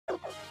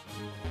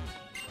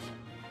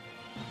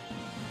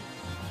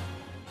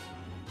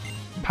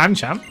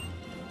Pancham.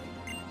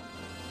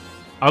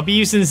 I'll be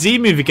using Z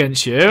move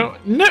against you.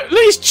 No, look,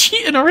 he's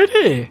cheating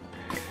already.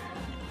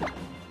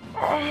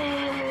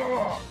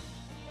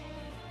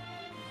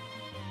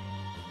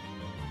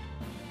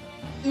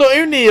 Not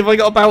only have I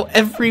got about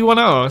everyone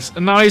else,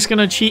 and now he's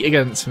gonna cheat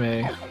against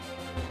me.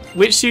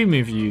 Which Z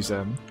move are you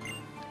using?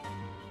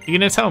 You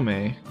gonna tell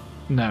me?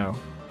 No.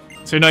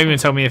 So you're not even gonna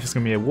tell me if it's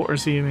gonna be a water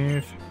Z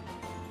move?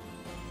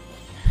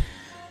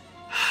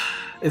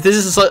 If this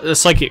is a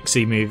psychic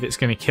Z move, it's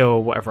going to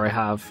kill whatever I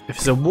have. If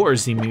it's a water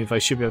Z move, I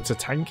should be able to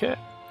tank it.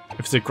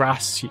 If it's a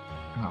grass,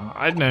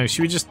 I don't know.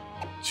 Should we just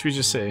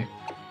see?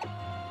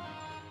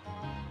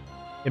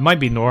 It might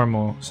be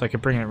normal, so I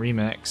could bring it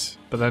remix.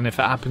 But then if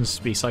it happens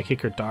to be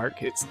psychic or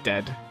dark, it's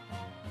dead.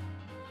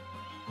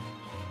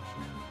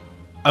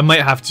 I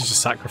might have to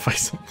just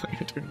sacrifice something.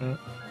 I don't know.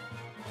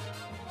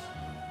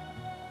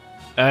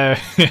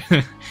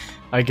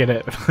 I get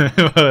it.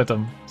 Well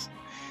done.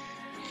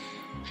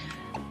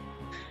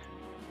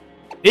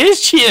 It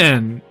is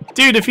cheating!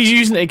 Dude, if he's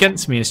using it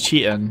against me, it's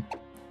cheating.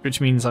 Which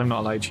means I'm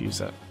not allowed to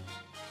use it.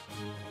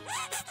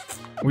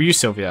 We'll use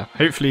Sylvia.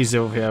 Hopefully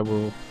Sylvia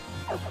will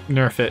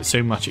nerf it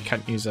so much it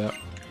can't use it.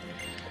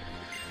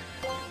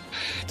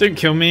 Don't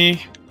kill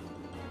me.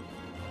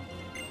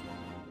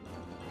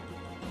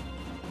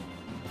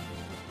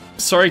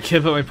 Sorry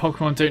kid, but my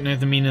Pokemon don't know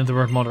the meaning of the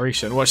word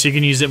moderation. What, so you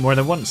can use it more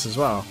than once as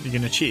well? You're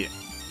gonna cheat?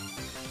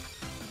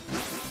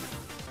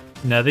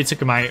 No, they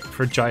took him out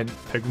for giant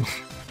Pokemon.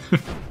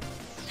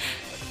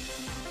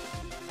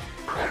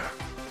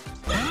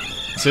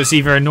 So it's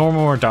either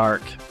normal or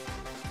dark.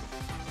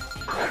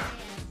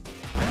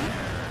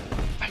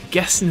 I'm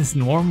guessing it's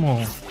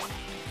normal.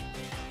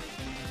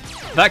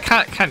 That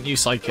cat can't use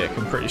psychic,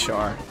 I'm pretty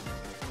sure.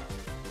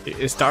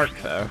 It's dark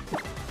though.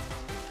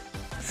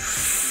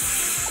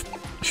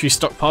 Should we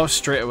stockpile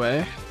straight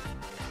away?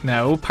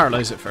 No, we'll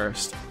paralyze it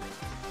first.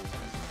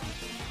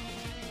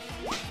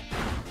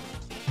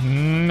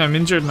 I'm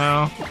injured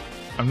now.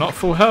 I'm not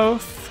full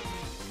health.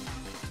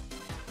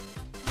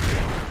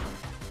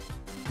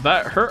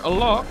 That hurt a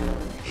lot.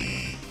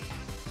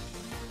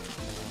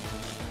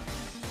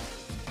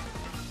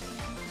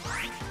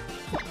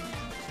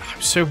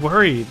 I'm so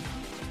worried.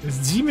 This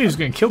Z-move's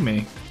gonna kill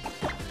me.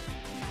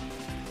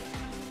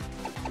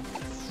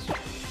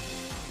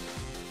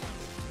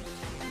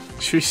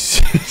 Should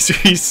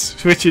we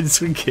switch in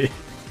Swinky?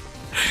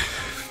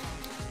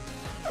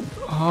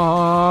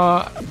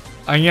 I'm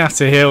gonna have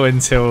to heal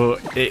until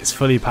it's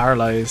fully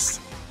paralyzed,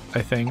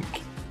 I think.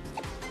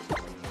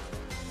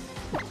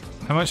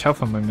 How much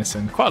health am I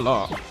missing? Quite a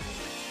lot.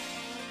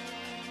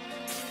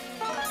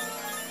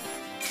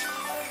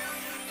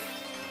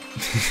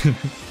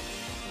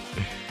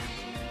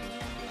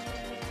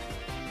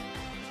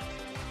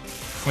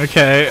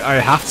 Okay, I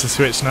have to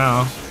switch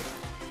now.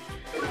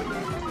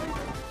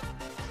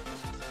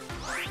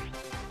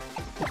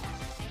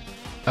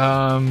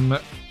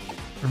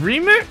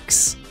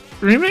 Remix?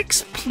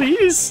 Remix,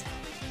 please?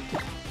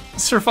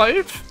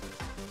 Survive?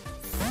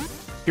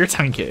 You're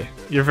tanky.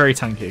 You're very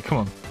tanky. Come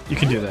on. You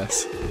can do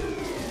this.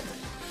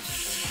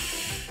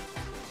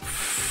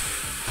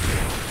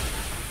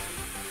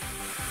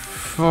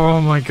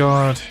 Oh my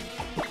god.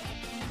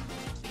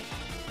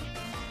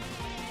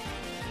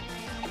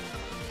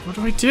 What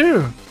do I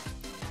do?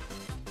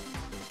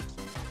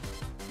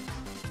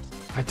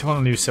 I don't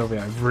want to lose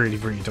Sylvia. I really,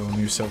 really don't want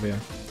to lose Sylvia.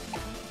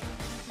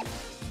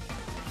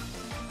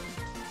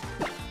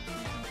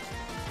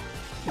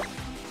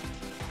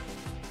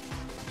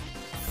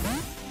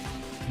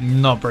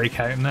 Not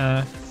breakout,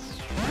 nah.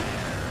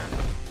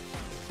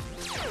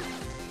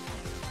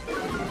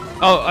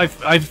 Oh,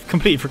 I've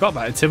completely forgot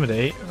about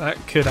Intimidate. That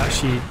could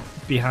actually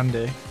be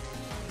handy.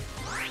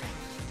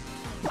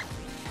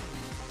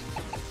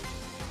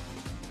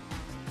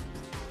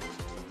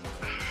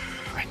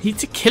 I need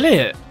to kill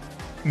it.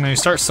 No,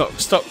 stop.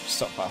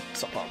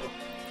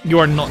 You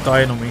are not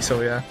dying on me, so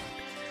yeah.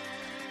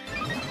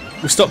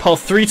 We'll stockpile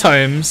 3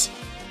 times.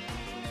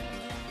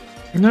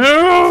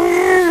 No!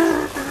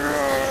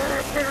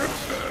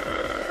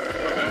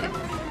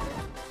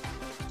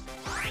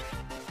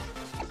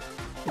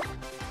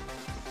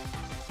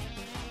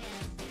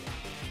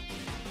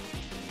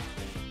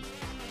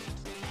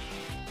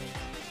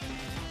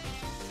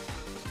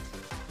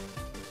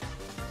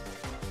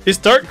 Is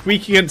Dark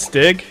weak against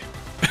Dig?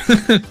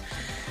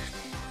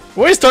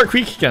 What is Dark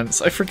weak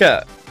against? I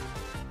forget.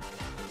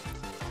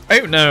 I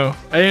don't know.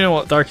 I don't know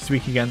what Dark is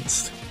weak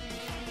against.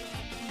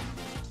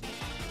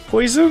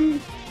 Poison?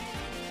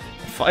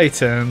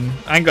 Fighting.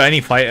 I ain't got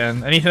any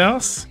fighting. Anything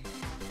else?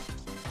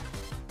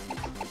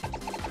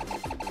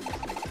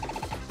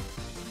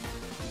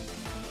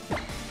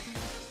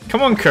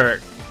 Come on,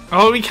 Kirk.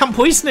 Oh, we can't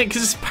poison it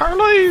because it's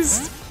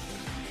paralyzed.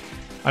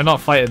 I'm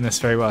not fighting this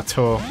very well at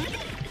all.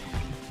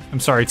 I'm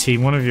sorry,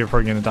 team. One of you are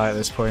probably going to die at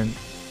this point.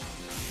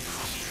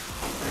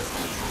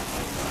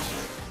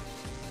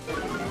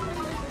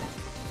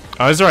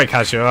 Oh, it's alright,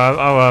 Casio.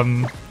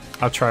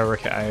 I'll try to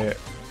work it out.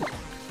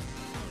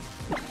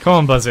 Come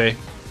on, Buzzy.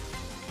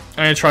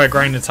 I'm gonna try a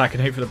grind attack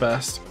and hope for the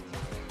best.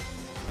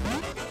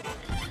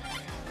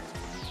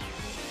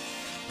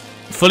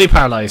 Fully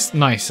paralyzed.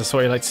 Nice, that's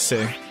what you like to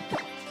see.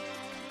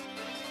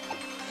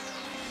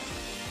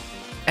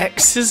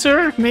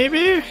 X-Scissor,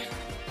 maybe?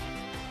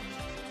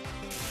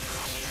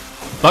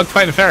 Bug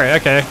fight and fairy,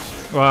 okay.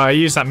 Well, I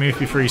used that move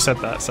before you said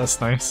that, so that's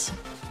nice.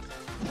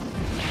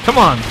 Come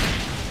on!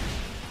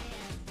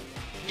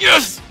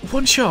 Yes!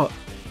 One shot!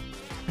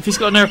 If he's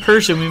got an air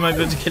Persian, we might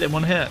be able to kill him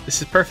one hit. This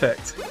is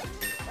perfect.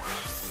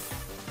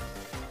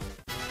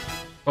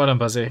 Well done,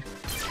 Buzzy.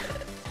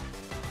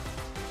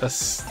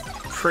 That's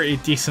pretty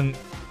decent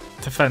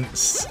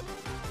defense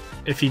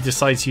if he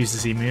decides to use the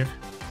Z move.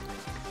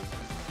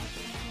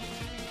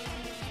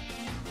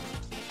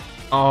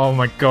 Oh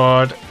my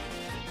god.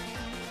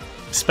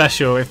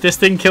 Special, if this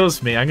thing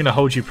kills me, I'm gonna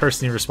hold you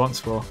personally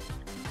responsible.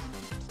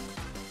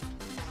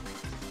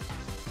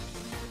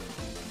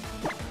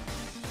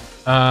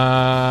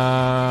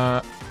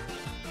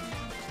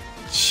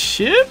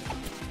 Chip?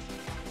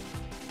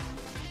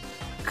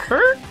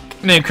 Kirk?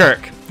 No,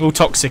 Kirk. We'll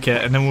toxic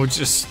it and then we'll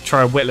just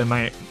try to whittle him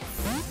out.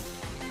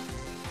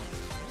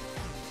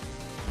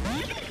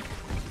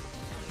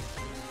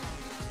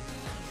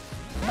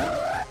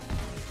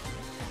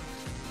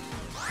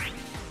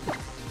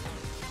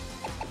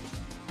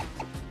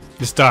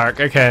 It's dark,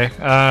 okay.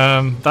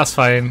 That's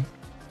fine.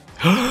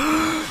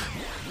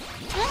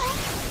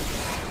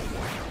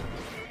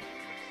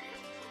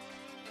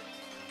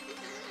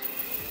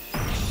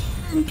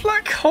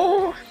 Black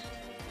hole!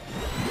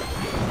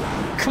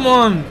 Come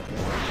on!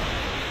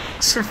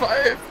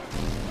 Survive!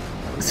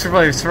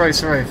 Survive, survive,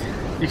 survive.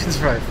 You can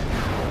survive.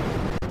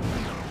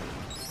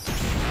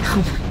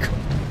 Oh my god.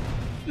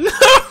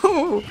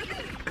 No!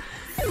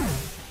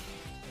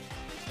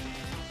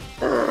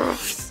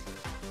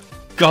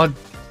 God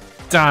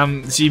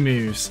damn Z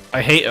moves.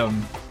 I hate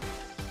them.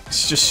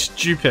 It's just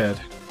stupid.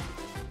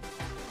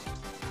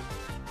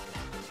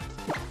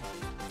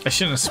 I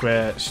shouldn't have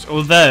switched.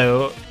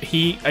 Although,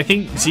 I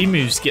think Z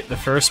moves get the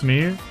first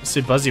move,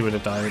 so Buzzy would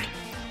have died.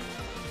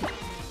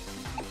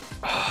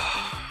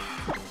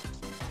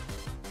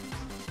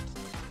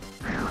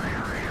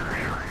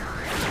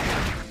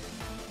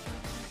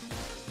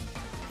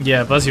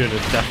 Yeah, Buzzy would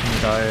have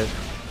definitely died.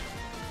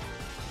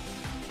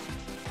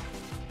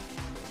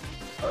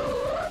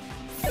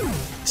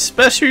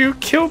 Special, you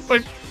killed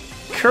my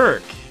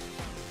Kirk.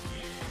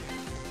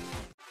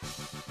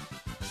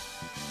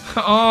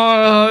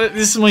 Oh,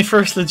 this is my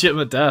first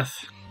legitimate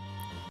death.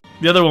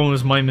 The other one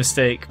was my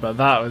mistake, but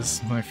that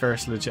was my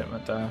first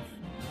legitimate death.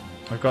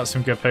 I've got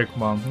some good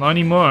Pokemon. Not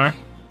anymore.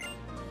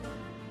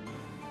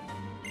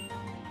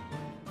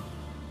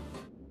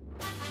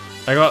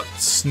 I got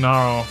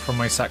Snarl from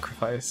my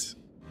sacrifice.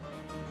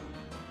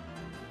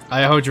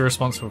 I hold you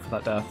responsible for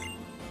that death.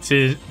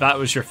 See, that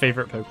was your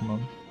favorite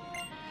Pokemon.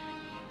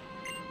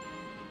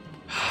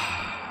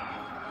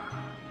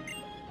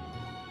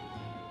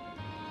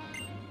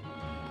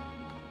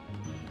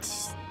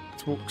 Let's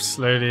walk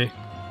slowly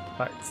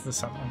back to the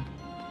center.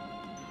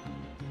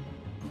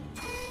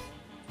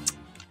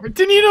 It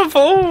didn't even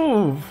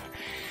evolve!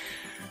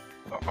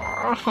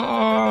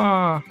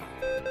 Oh.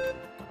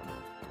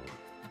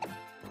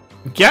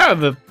 Get out of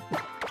the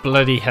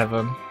bloody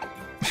heaven.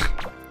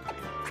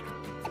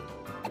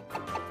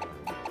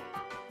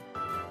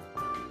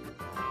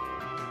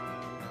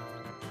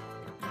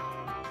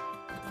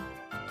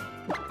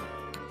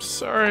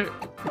 Sorry.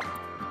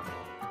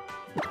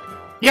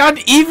 You had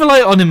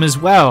Evilite on him as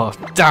well.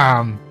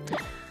 Damn.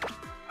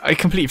 I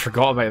completely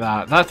forgot about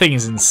that. That thing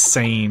is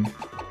insane.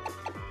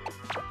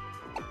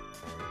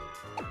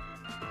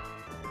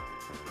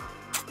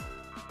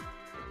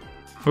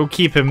 We'll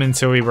keep him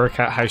until we work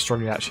out how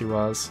strong he actually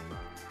was.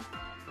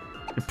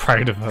 You're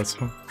proud of us.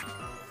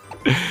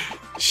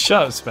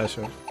 Shut up,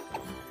 Special.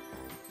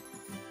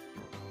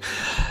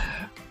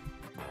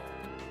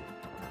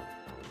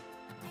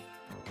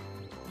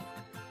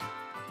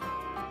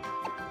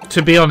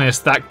 To be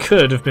honest, that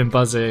could have been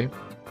Buzzy.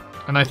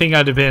 And I think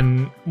I'd have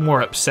been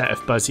more upset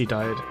if Buzzy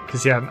died,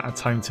 because he hadn't had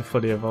time to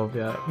fully evolve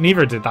yet.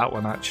 Neither did that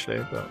one,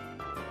 actually, but...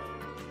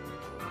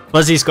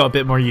 Buzzy's got a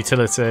bit more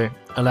utility.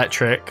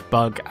 Electric,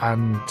 bug,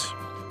 and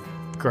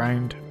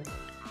ground.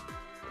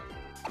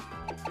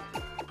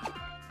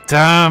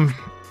 Damn.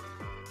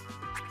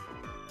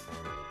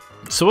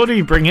 So what do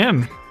you bring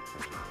in?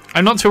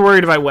 I'm not too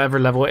worried about whatever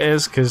level it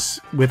is, because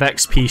with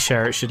XP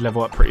share it should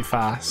level up pretty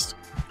fast.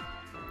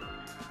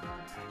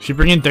 Should you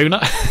bring in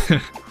Donut?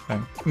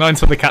 No. Not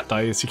until the cat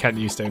dies, you can't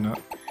use Donut.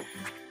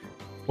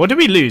 What did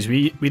we lose?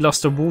 We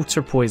lost a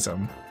water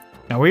poison.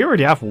 Now we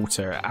already have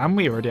water, and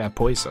we already have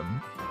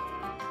poison.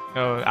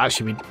 Oh,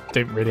 actually, we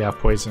don't really have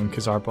poison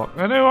because Arbok.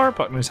 Oh no,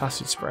 Arbok knows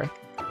acid spray.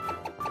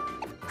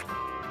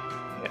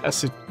 Yeah,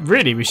 so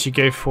really, we should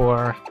go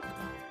for.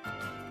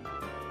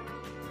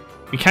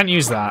 We can't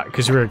use that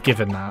because we were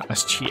given that.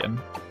 That's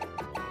cheating.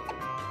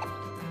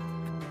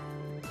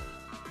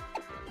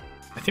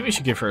 I think we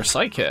should go for a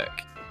Psychic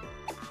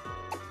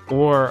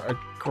or a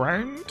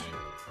Ground.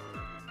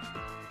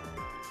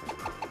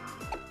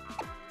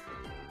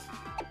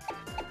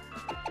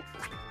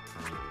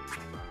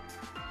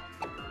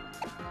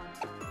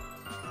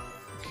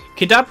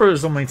 Kadabra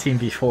was on my team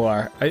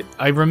before.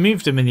 I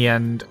removed him in the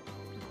end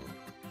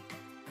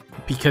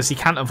because he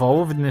can't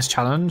evolve in this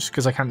challenge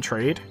because I can't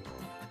trade.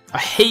 I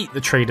hate the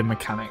trading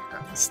mechanic.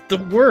 It's the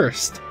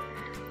worst.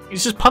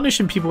 He's just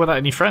punishing people without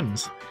any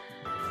friends.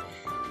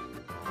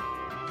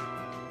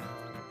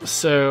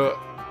 So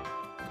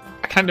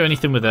I can't do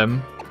anything with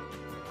him.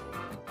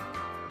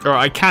 Or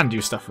I can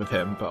do stuff with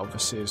him, but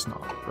obviously it's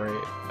not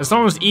great. As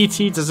long as ET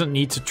doesn't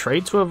need to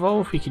trade to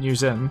evolve, we can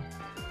use him.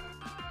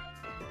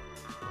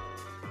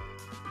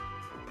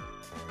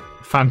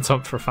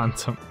 Phantom for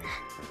Phantom.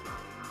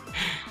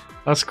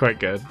 That's quite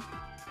good.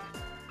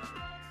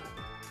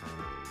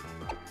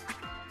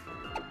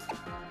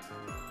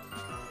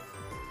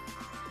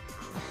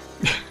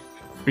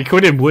 We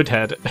called him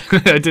Woodhead. I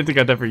didn't think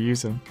I'd ever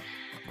use him.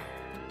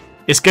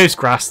 It's Ghost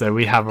Grass though.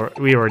 We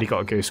already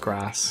got a Ghost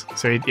Grass,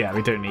 so yeah,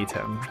 we don't need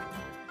him.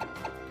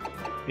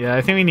 Yeah,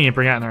 I think we need to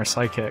bring out another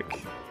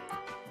Psychic.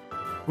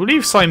 We'll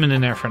leave Simon in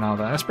there for now.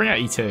 Then let's bring out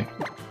E2.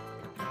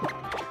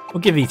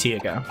 We'll give E2 a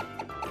go.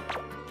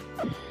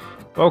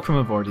 Welcome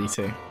aboard,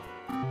 E2.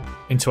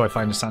 Until I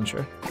find a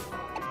Sandshrew.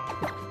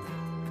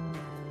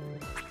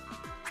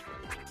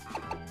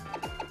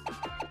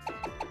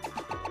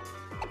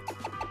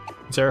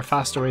 Is there a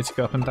faster way to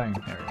go up and down?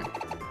 There we go.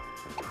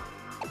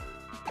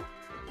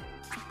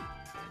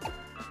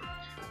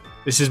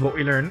 This is what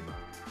we learn.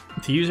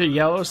 The user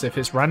yells if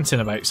it's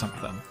ranting about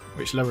something,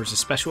 which lowers the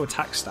special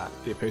attack stat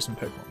of the opposing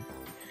Pokemon.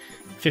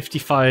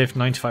 55,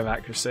 95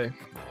 accuracy.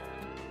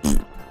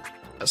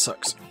 That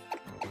sucks.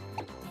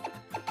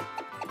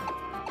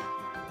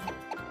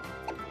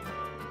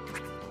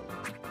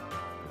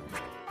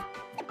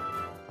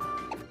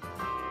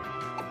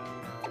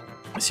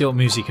 Let's see what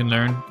moves you can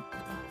learn.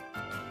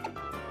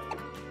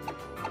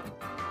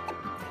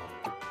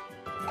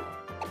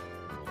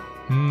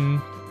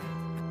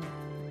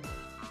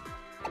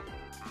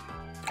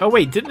 Oh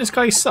wait, didn't this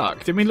guy suck?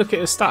 Didn't we look at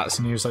his stats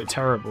and he was like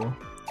terrible?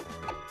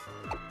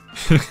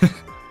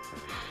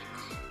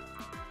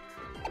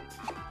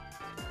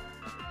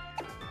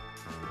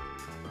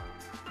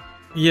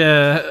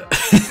 Yeah.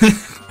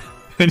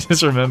 I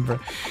just remember.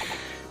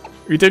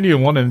 We don't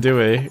even want him, do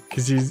we?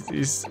 Because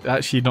he's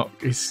actually not,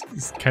 he's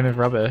kind of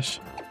rubbish.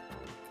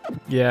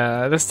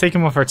 Yeah, let's take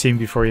him off our team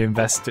before we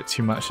invest it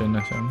too much in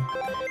him.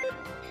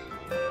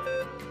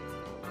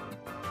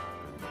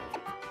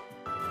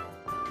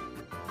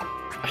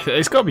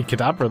 It's got to be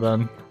Kadabra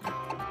then.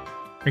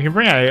 We can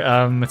bring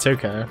out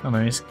Matoko. Oh no,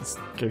 it's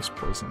Ghost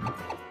Poison.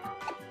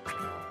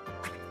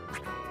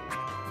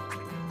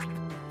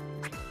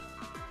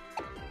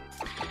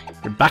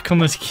 You're back on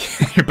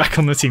the you're back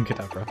on the team,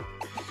 Kadabra.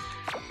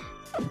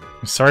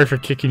 I'm sorry for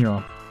kicking you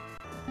off.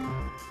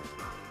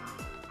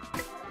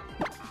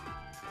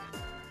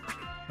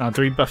 Now,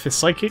 do we buff his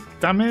psychic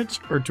damage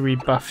or do we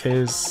buff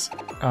his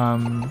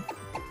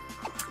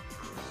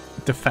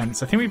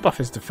defense? I think we buff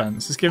his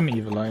defense. Let's give him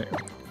Evil Light.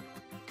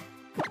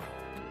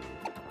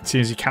 As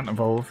soon as he can't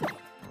evolve.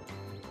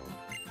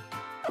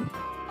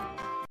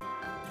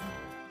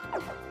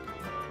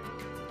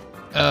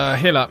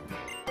 Heal up.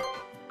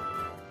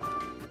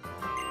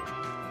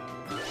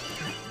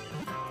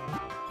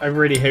 I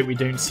really hope we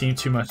don't see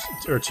too much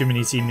or too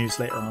many Z moves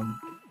later on.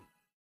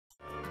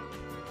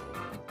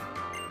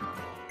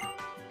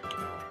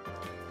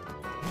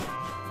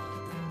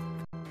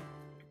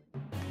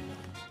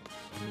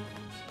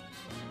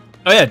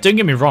 Oh yeah, don't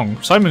get me wrong.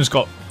 Simon's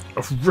got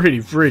a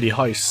really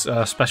high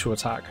special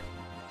attack.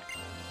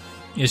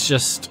 It's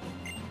just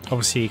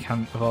obviously he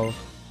can't evolve.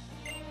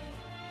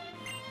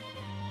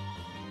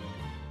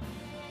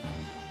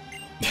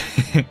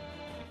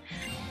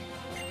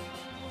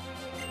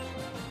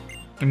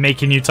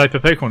 Make a new type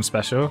of Pokemon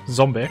special,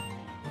 Zombie.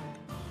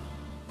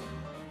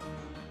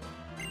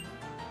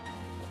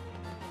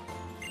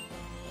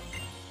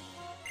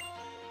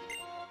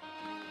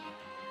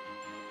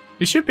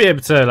 You should be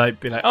able to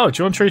like be like, oh,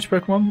 do you want to trade your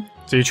Pokemon?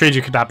 So you trade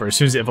your Kadabra as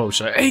soon as it evolves.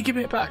 You're like, hey, give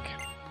me it back.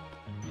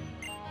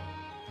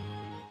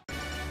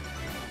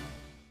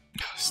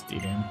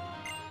 Stealing.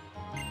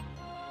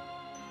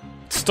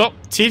 Stop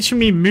teaching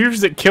me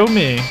moves that kill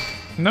me.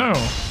 No,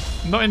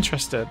 I'm not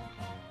interested.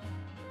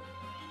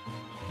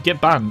 Get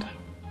banned.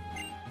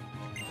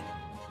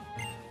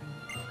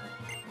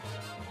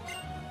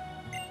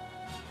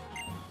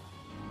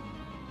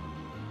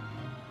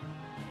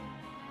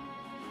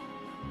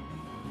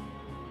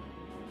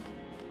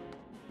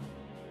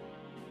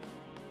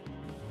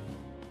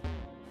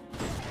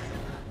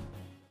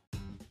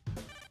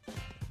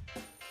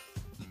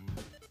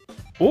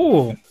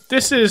 Oh,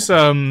 this is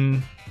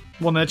one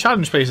of the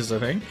challenge places, I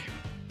think.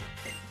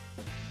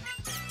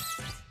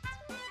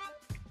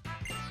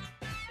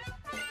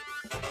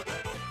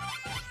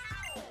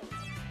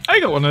 I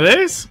got one of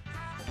those.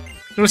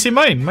 You want to see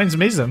mine? Mine's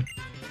amazing.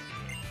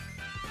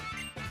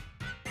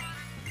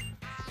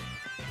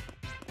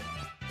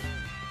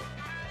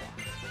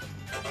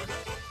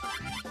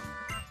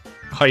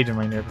 Hiding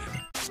right near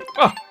everything.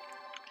 Oh!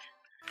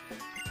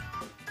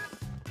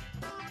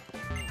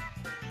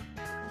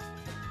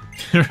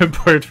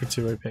 Report for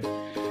 2 OP.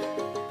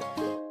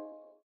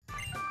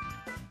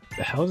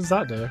 The hell does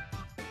that do?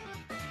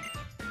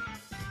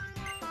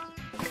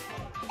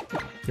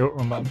 Oh,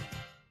 wrong button.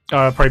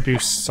 Probably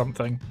boost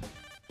something.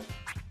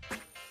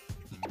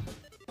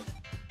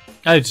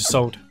 I just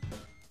sold.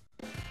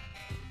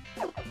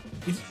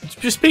 He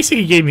just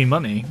basically gave me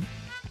money.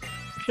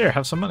 Here,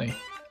 have some money.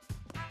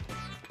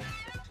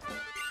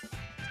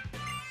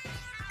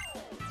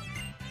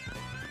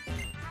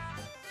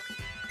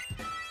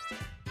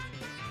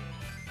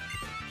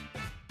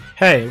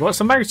 Hey, what's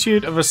the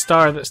magnitude of a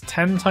star that's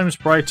 10 times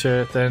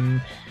brighter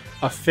than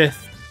a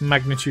 5th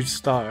magnitude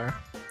star?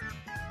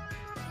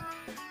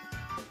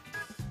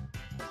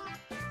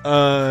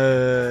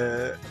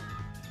 I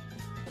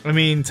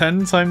mean,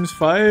 10 times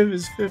 5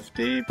 is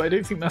 50, but I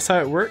don't think that's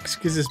how it works,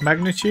 because it's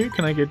magnitude.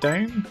 Can I go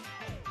down?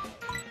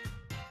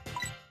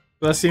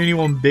 That's the only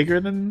one bigger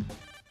than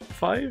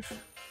 5?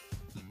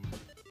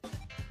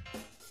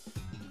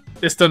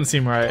 This doesn't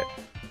seem right.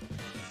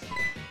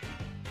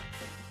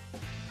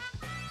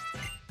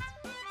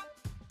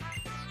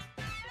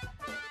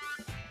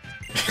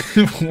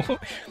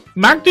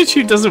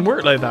 Magnitude doesn't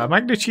work like that.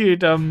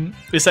 Magnitude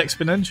is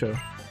exponential.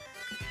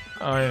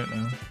 I don't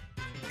know.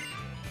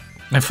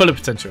 And full of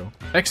potential.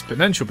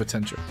 Exponential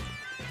potential.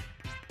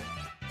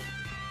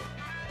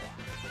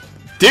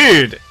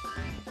 Dude!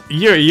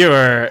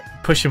 You're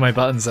pushing my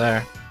buttons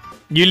there.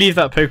 You leave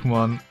that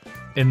Pokemon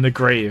in the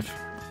grave.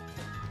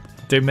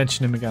 Don't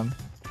mention him again.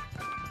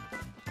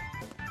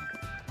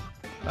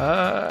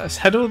 Let's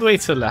head all the way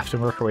to the left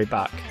and work our way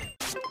back.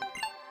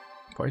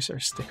 Why is there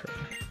a sticker?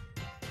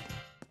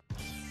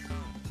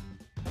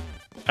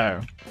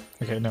 Oh.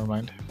 Okay, never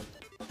mind.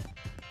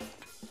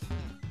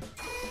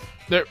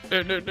 No.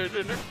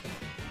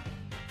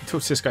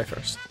 Talk to this guy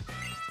first.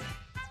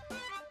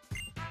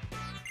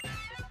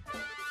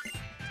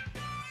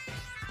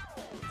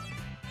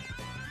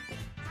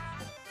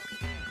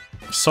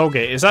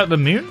 Soulgate, is that the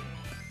moon?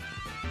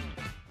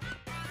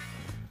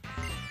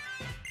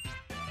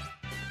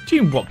 Do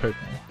you mean what Pokemon?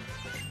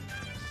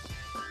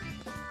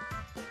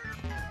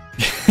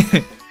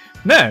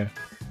 No,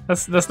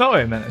 that's not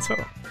what I meant at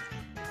all.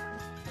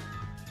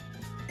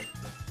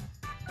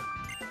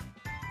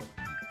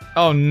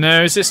 Oh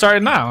no, is it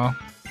starting now?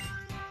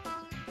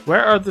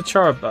 Where are the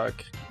Charbug?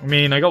 I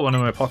mean, I got one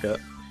in my pocket.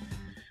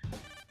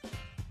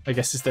 I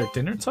guess it's their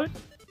dinner time?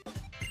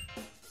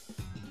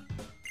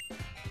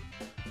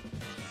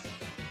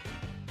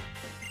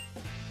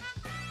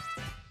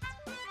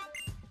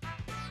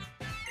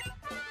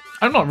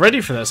 I'm not ready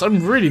for this.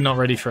 I'm really not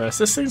ready for this.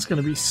 This thing's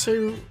gonna be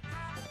so...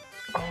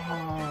 Oh,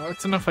 I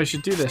don't know if I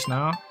should do this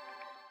now.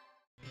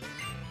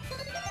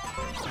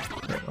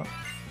 Wait, what?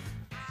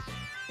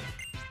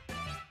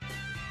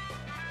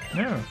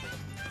 No.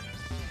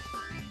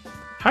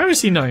 How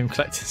is he not even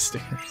collecting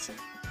stickers?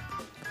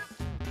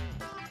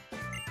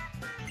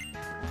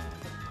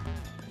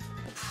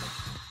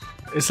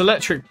 It's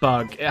electric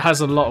bug. It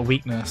has a lot of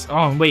weakness.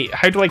 Oh wait,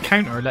 how do I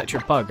counter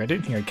electric bug? I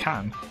don't think I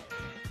can.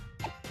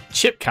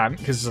 Chip can't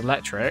because it's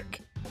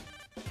electric.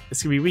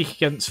 It's gonna be weak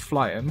against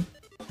flying.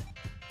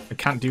 I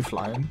can't do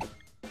flying.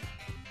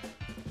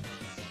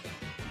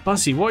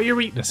 Buzzy, what are your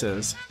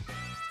weaknesses?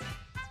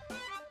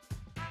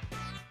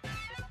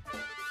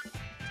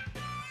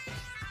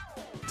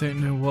 Don't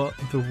know what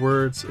the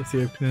words of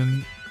the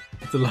opening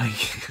of the line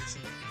is.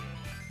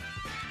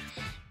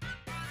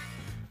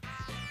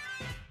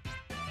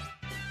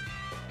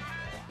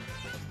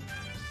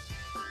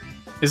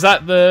 Is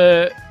that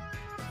the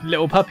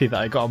little puppy that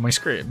I got on my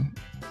screen?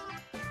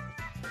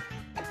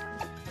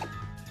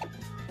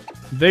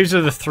 Those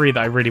are the 3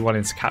 that I really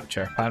wanted to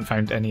capture. I haven't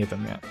found any of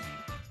them yet.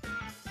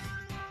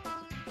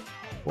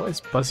 What is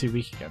Buzzy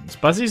weak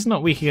against? Buzzy's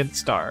not weak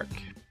against Dark.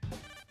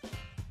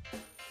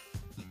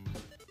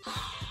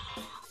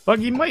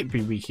 Buggy might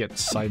be weak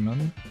against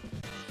Simon.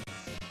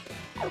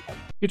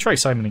 You try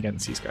Simon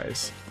against these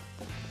guys.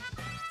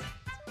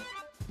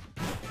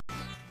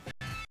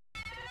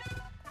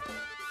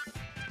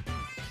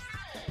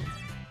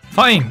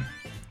 Fine!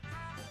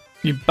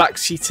 You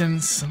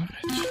backseating son of a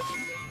bitch.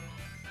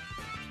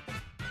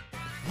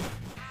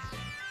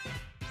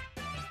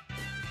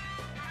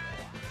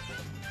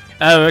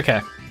 Oh,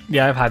 okay.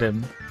 Yeah, I've had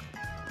him.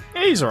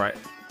 Yeah, he's alright.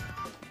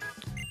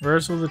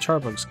 Where's all the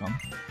Charbugs gone?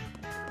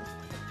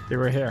 They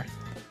were here.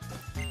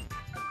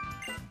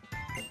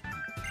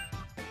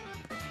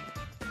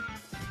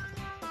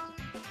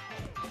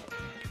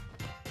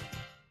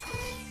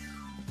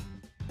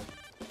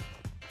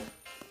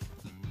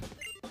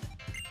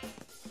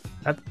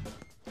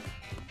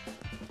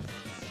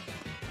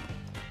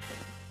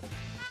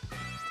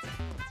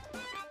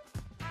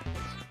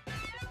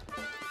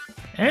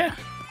 Yeah,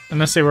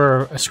 unless they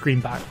were a screen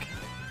back.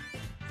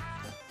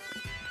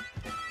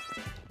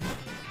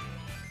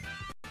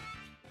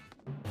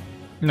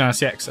 No,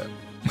 it's the exit.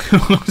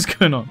 What's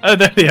going on? Oh,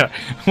 there they are.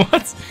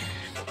 What?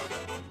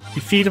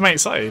 You feed them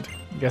outside?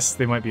 I guess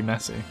they might be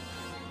messy.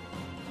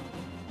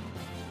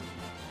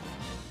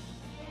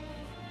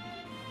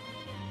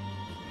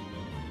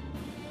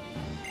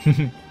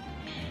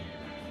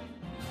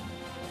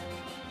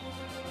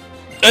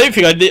 I don't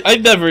think I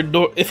never.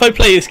 If I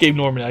play this game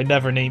normally, I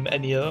never name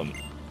any of them.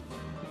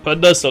 But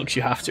in Nuzlocke,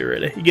 you have to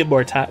really. You get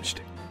more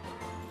attached.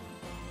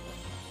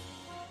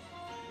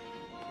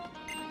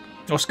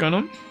 What's going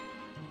on?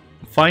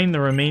 Find the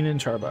remaining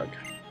charbag.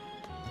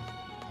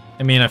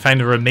 I mean, I found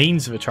the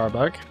remains of a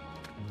charbag.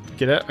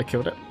 Get it? I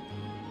killed it.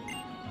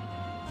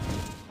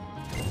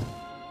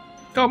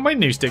 Oh, my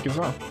new stick as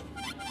well.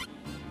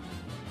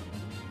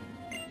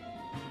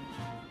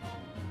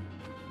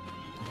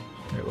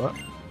 Wait, what?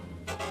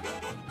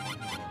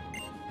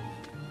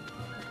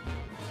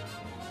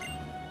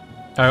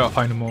 I gotta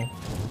find them all.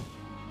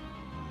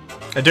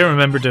 I don't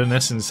remember doing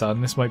this in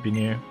Sun. This might be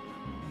new.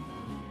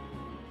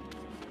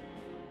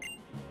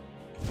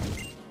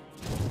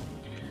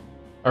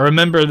 I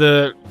remember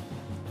the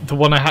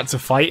one I had to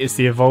fight is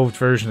the evolved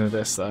version of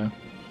this, though.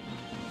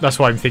 That's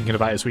why I'm thinking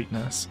about his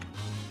weakness.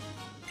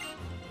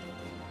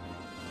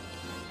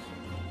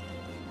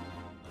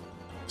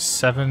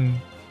 Seven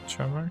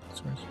charm.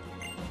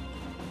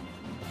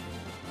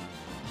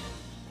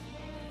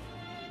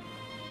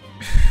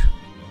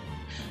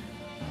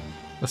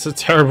 That's a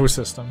terrible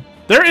system.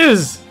 There it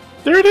is!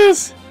 There it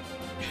is!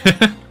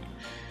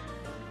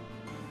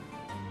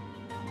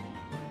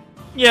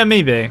 Yeah,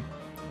 maybe.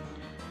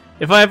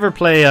 If I ever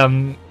play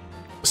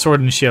Sword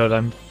and Shield,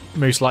 I'm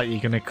most likely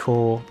going to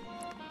call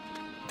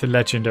the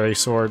legendary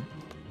sword.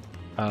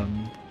 How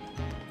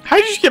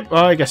did you get...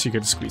 Oh, I guess you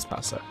could squeeze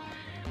past it.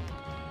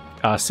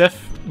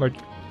 Sif, like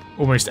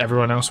almost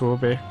everyone else will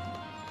be.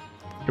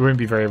 It won't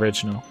be very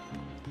original.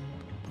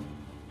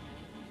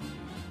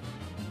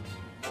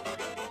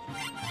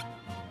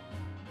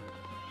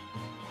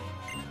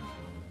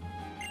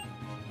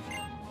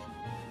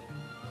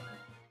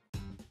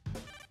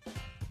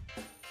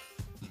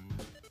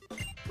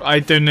 I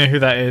don't know who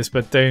that is,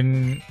 but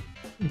don't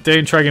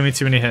try to give me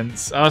too many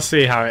hints. I'll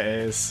see how it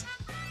is.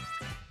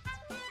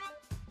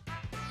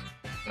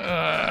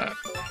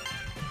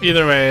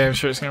 Either way, I'm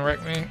sure it's gonna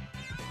wreck me.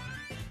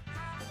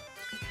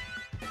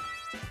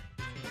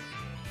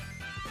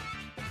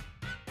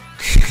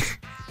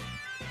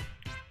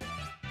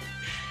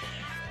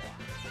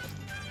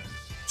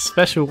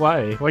 Special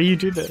why? Why you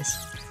do this?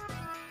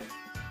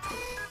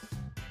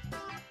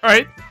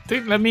 Alright,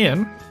 dude, let me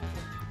in.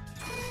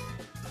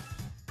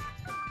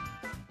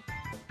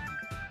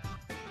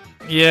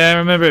 Yeah, I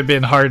remember it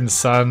being hard in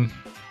Sun.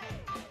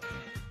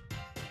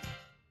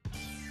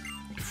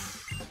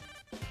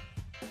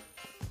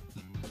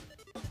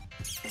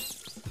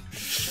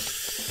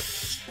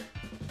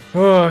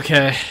 Oh,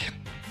 okay.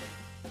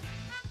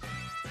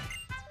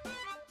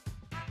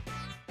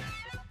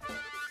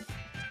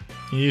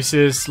 He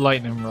uses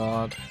lightning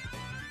rod.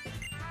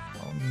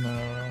 Oh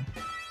no.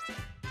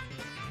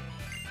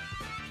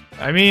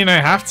 I mean, I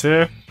have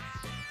to.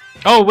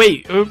 Oh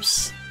wait,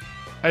 oops.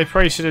 I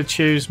probably should have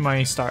choose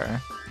my starter.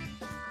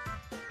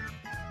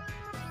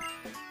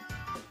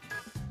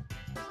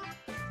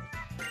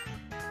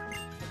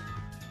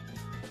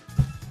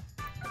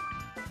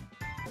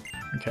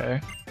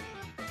 Okay.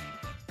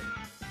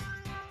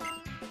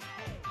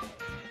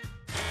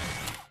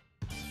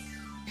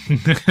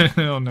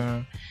 Oh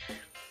no.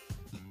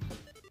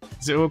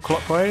 Is it all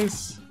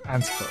clockwise?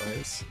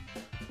 Anti-clockwise.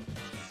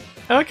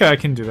 Okay, I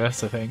can do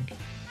this, I think.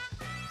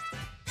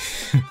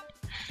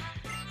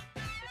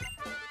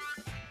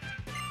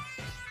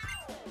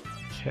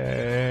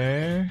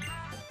 Okay.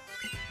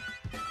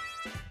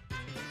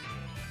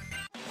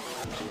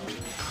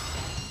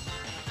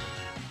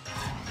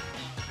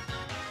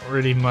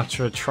 Really much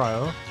of a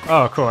trial.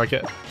 Oh, cool, I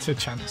get a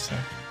chance here.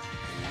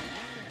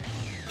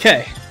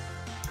 Okay.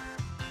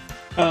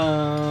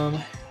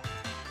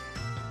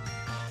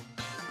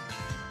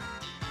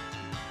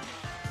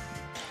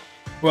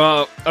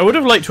 Well, I would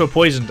have liked to have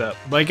poisoned it,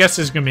 but I guess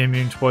it's going to be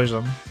immune to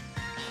poison.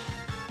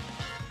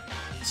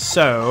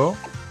 So,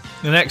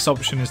 the next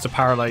option is to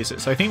paralyze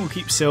it. So I think we'll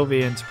keep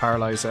Sylvie in to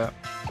paralyze it.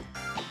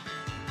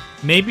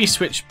 Maybe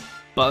switch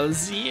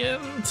Buzzy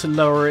in to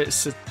lower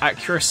its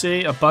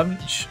accuracy a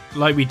bunch,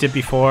 like we did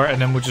before, and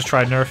then we'll just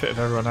try and nerf it with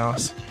everyone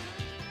else.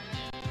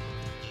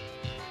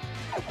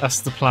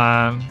 That's the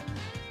plan.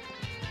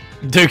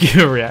 Don't give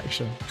a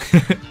reaction.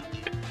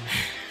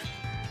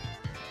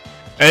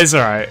 It's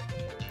alright.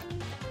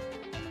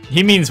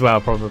 He means well,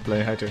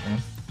 probably. I don't know.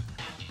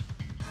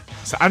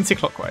 So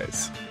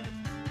anti-clockwise.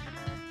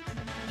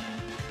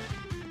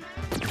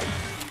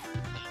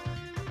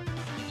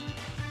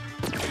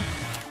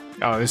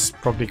 Oh, this is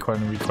probably going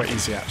to be quite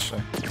easy,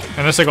 actually.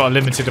 Unless I got a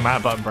limited amount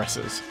of button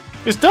presses.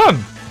 It's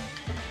done!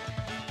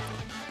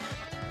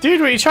 Dude,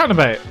 what are you chatting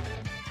about?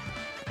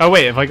 Oh,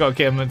 wait, have I got to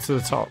get him into the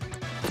top?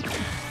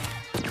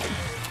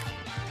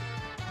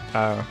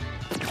 Oh.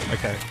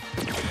 Okay.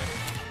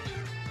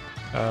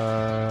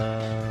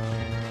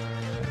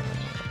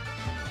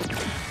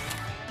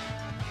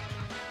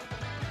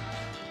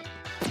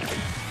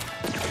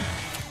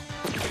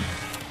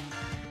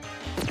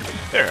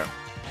 There we go.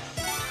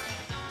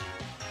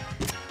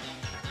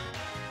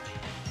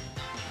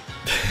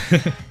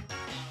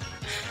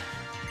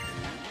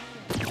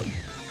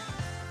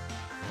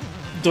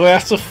 Do I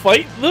have to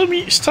fight them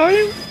each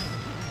time?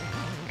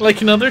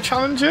 like in other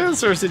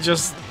challenges, or is it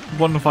just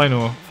one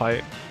final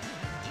fight?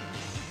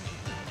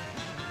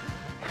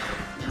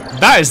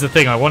 That is the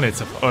thing I wanted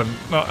to.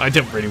 No, I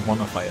didn't really want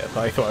to fight it,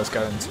 but I thought I was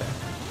going to.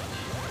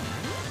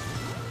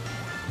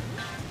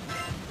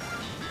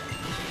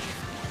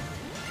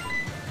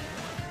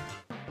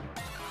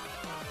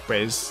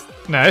 Wait,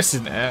 no, this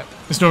isn't it.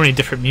 It's normally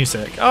different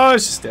music. Oh,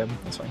 it's just him.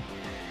 That's fine.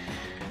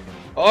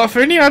 Oh, if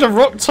only I had a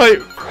rock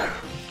type,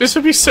 this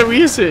would be so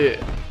easy.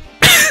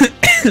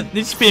 They'd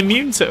just be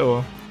immune to it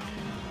all.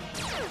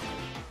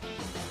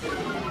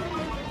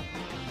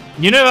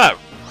 You know that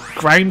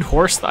ground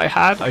horse that I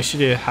had? I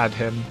should have had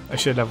him. I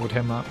should have leveled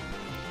him up.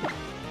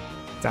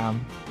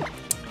 Damn.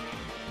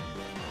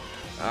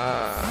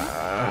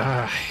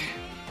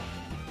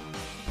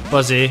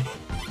 Buzzy.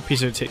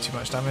 Please don't take too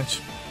much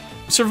damage.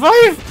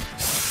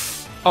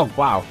 Survive! Oh,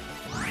 wow.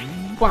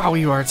 Wow,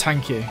 you are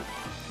tanky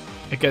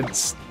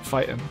against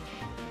fighting.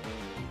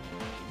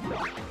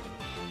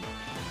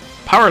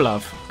 Power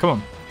Love. Come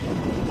on.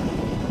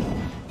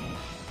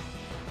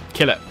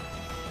 Kill it.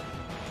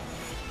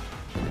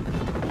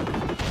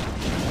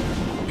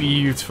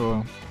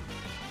 Beautiful.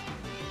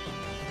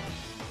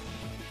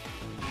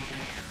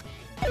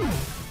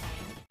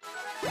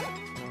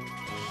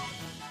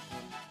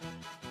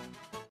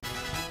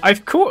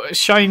 I've caught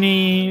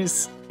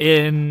shinies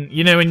in,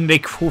 you know, when they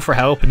call for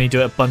help and they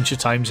do it a bunch of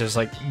times, there's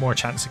like more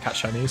chance to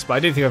catch shinies, but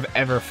I don't think I've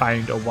ever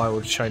found a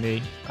wild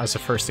shiny as a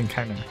first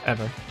encounter,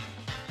 ever.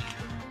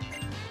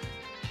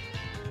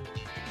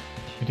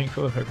 You didn't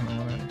call the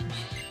Pokemon.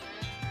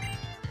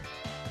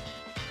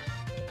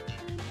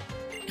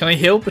 Can I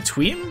heal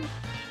between?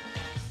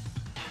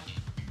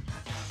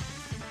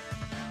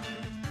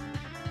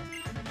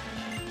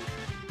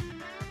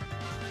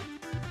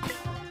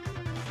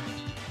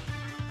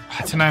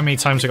 I don't know how many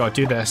times I gotta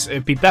do this.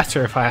 It'd be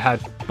better if I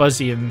had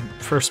Buzzy in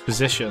first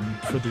position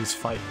for these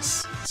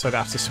fights, so I'd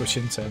have to switch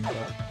into him,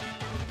 but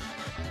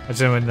I don't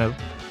know when the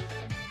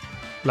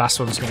last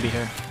one's gonna be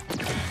here.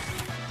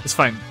 It's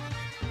fine.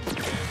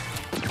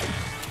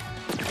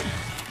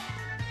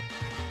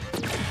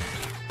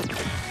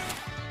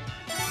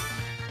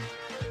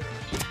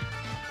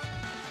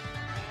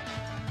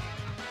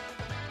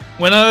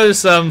 When I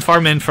was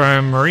farming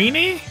for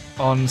Marini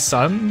on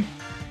Sun,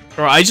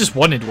 or I just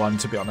wanted one,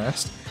 to be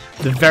honest.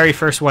 The very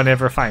first one I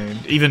ever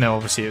found, even though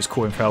obviously it was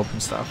calling for help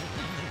and stuff,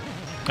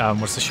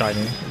 was the shiny,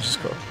 which is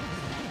cool.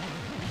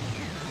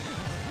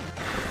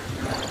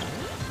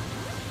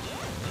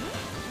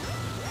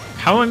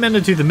 How am I meant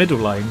to do the middle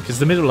line? Because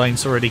the middle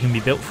line's already going to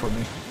be built for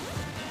me.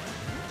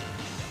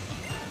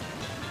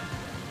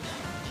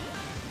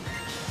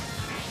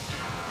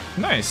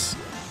 Nice.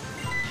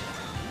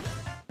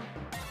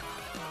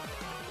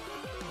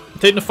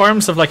 Don't the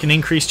farms have like an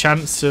increased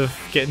chance of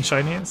getting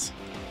shinies?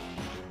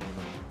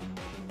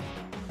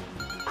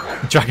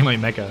 Dragonite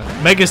Mega.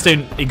 Megas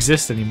don't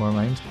exist anymore,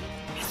 mind.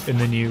 In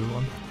the new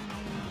one.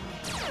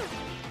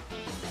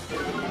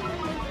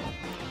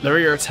 Lower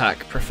your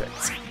attack.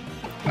 Perfect.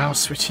 Now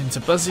switch into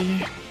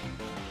Buzzy.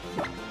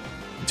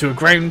 Do a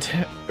ground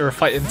hit or a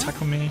fighting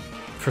attack on me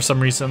for some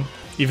reason.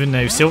 Even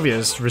though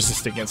Sylvia's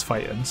resistant against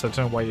fighting, so I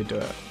don't know why you do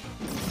it.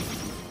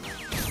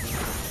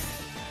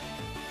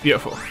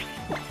 Beautiful.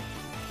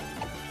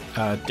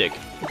 Dig.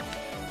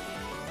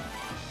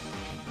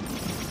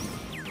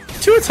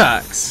 2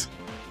 attacks.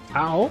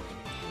 Ow.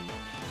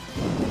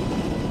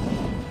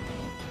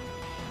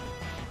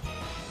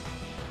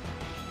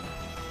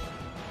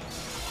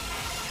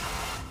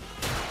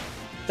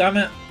 Damn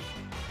it.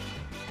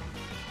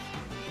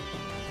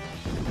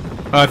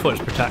 Oh, I thought it was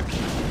protect.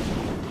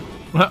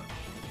 What?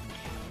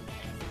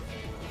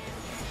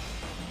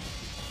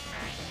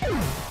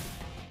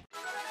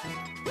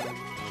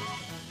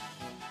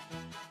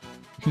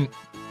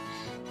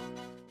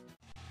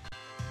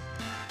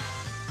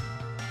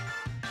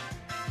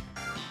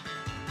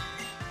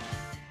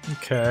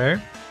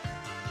 Okay.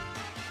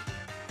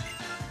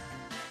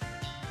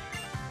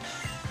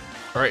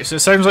 Alright, so it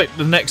sounds like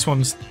the next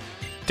one's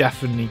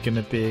definitely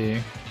gonna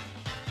be...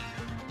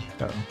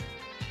 Oh.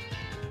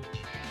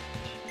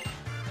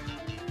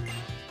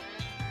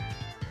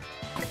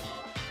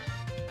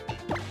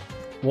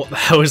 What the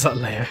hell is that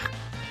layer?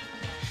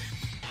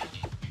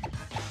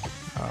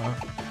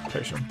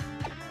 Potion.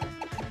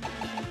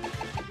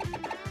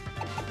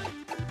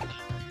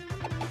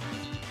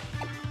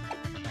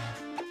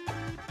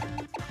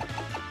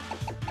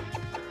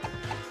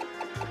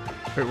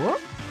 Wait,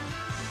 what?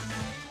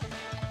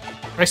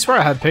 I swear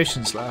I had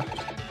potions left.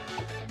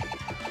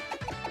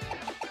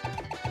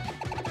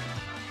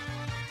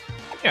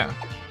 Yeah.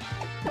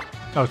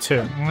 Oh,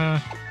 2.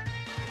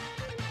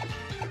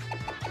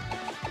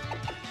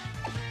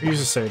 Use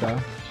a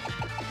soda.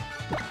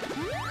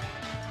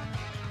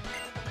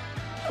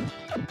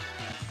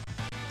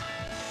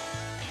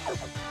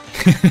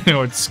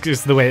 Or it's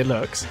just the way it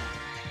looks.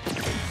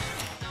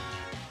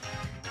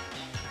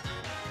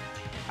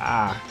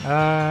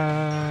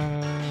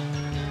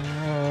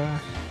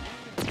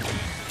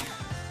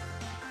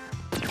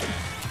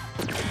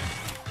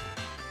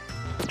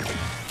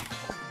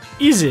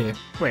 Easy.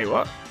 Wait,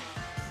 what?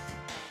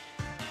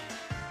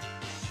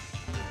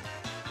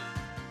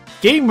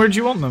 Game, where do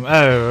you want them?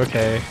 Oh,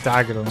 okay.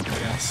 Diagonal, I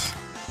guess.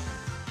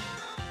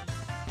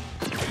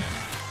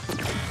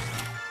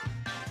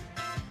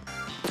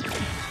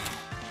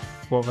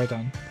 What have I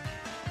done?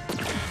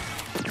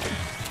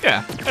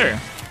 Yeah, there we go.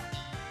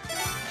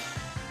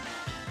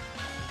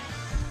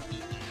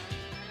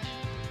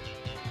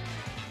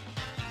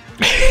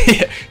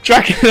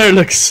 Dragonair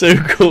looks so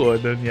cool,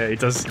 and then yeah, he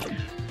does.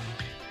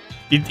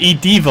 He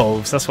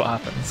devolves. That's what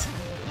happens.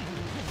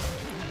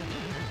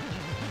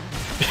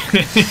 Do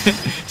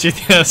you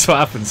think that's what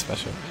happens,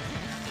 special?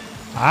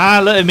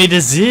 Ah, look, it made a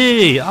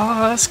Z.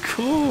 Oh, that's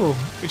cool.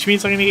 Which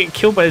means I'm gonna get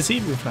killed by a Z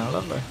move now.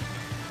 Lovely.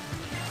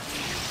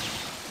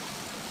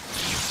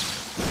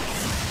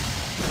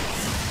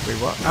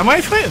 Wait, what? Am I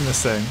fighting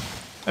this thing?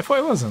 I thought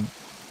it wasn't.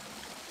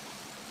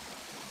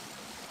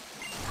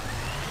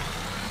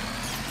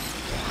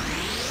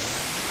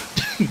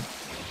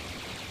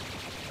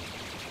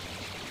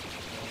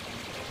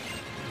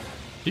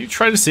 You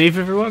try to save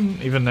everyone,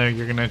 even though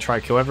you're gonna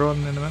try to kill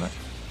everyone in a minute?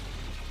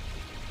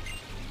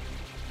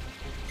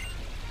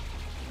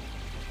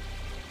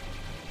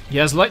 He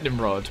has lightning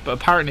rod, but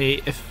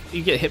apparently if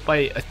you get hit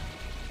by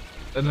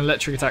an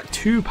electric attack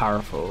too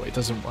powerful, it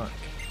doesn't work.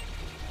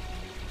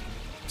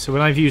 So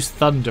when I've used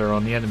thunder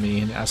on the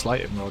enemy and it has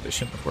lightning rod, it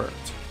shouldn't have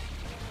worked.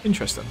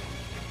 Interesting.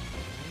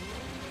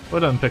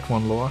 Well done,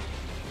 Pokemon lore.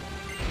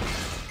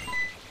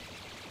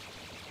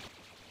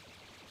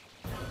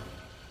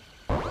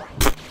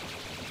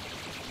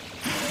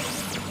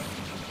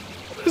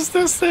 What is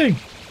this thing?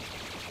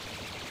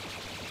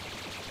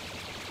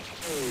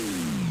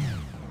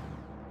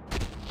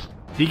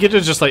 He could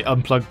have just like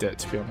unplugged it,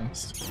 to be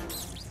honest.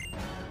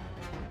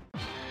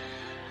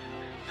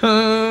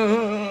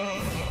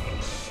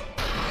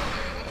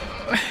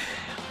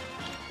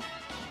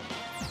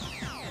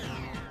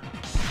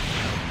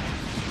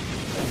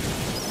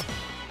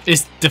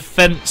 His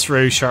defense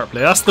rose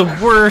sharply. That's the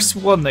worst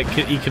one that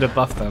he could have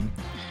buffed them.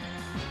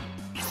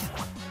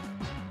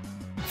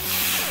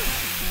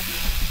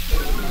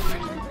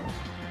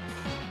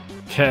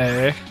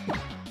 Okay.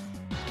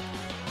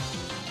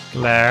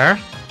 Glare.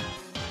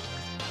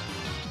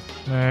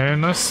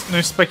 No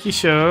spiky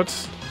shield.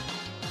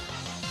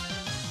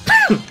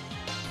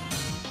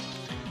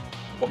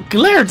 Well,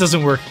 glare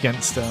doesn't work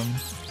against him.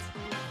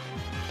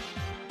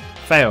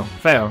 Fail.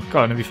 Go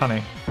on, it'd be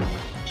funny.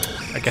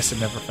 I guess it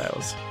never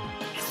fails.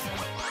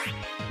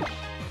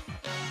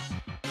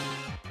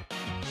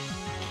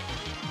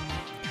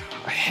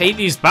 I hate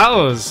these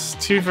battles.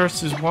 2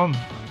 versus 1.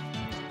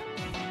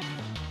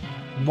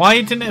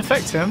 Why didn't it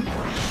affect him?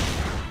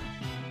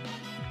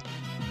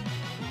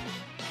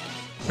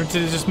 Or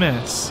did it just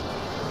miss?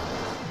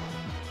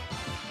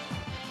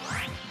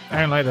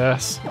 I don't like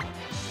this.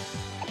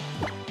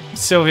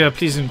 Sylvia,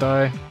 please don't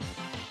die.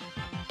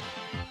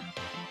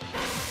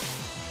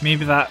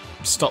 Maybe that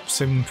stops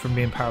him from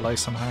being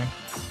paralyzed somehow.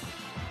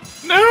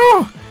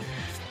 No!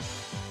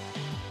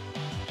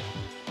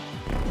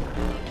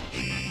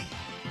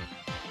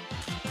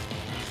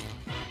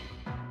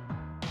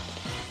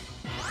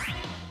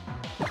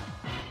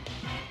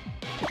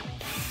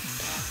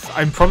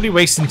 I'm probably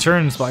wasting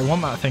turns, but I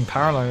want that thing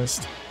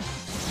paralyzed.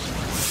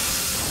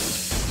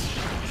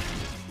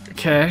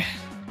 Okay.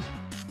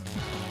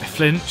 I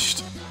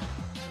flinched.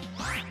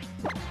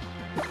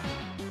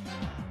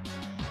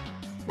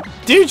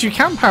 Dude, you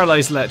can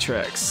paralyze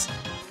electrics.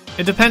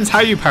 It depends how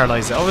you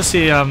paralyze it.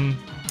 Obviously,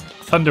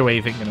 Thunder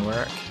Wave ain't gonna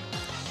work.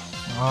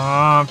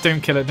 Oh,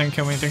 don't kill it, don't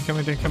kill me, don't kill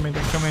me, don't kill me,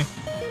 don't kill me.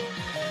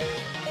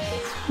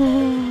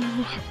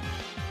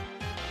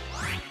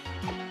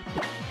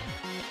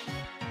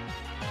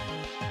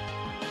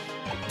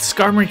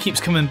 Skarmory keeps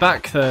coming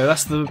back though,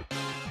 that's the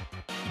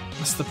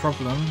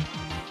problem.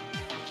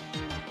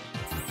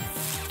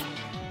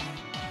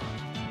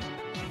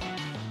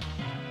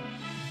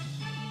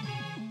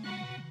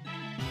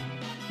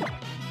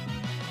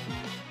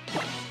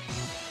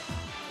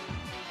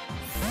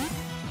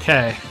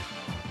 Okay.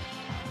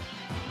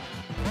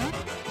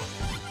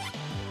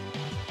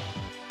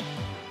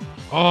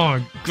 Oh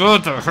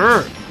god, that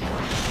hurt!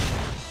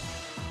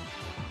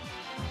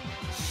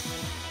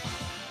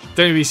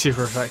 Don't be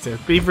super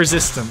effective. Be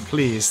resistant,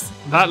 please.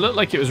 That looked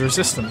like it was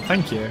resistant.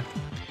 Thank you.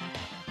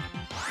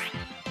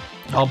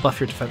 I'll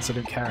buff your defense. I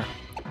don't care.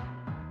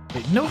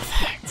 Wait, no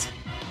effect.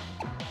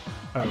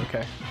 Oh,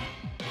 okay.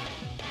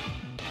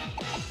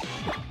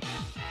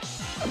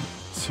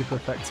 Super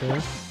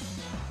effective.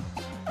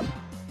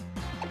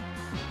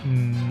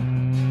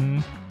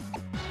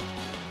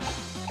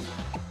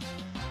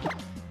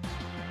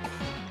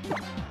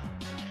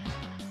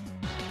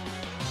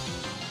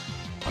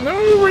 No,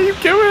 where are you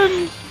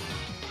going?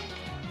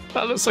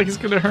 That looks like it's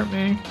gonna hurt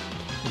me.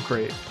 Oh,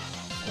 great.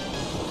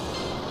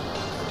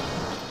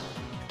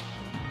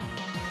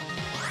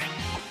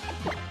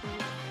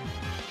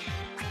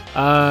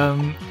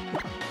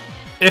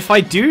 If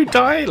I do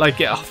die, like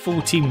get a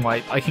full team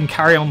wipe, I can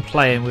carry on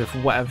playing with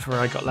whatever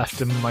I got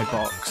left in my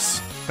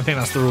box. I think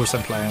that's the rules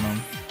I'm playing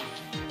on.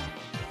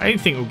 I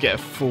don't think we'll get a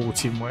full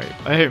team wipe.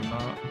 I hope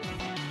not.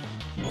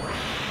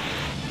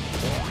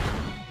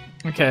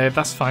 Okay,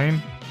 that's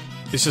fine.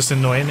 It's just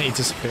annoying that he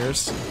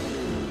disappears.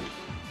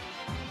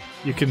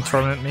 You can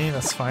torment me,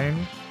 that's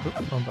fine.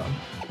 Oop, wrong button.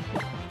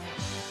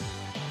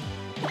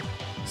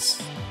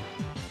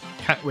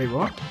 Can't, wait,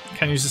 what?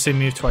 Can't use the same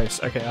move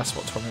twice. Okay, that's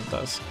what torment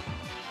does.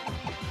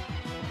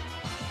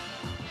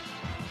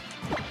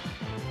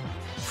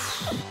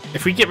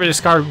 If we get rid of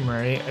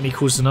Skarmory and he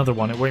calls another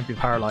one, it won't be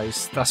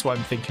paralyzed. That's what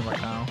I'm thinking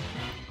right now.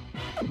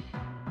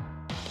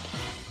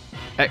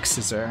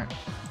 X-Scissor.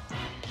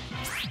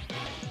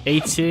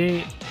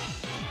 80.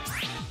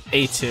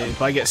 80.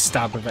 But I get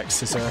stabbed with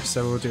X-Scissor,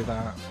 so we'll do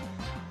that.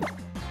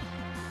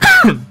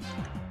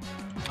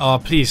 Oh,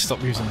 please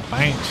stop using the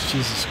bounce.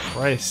 Jesus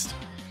Christ.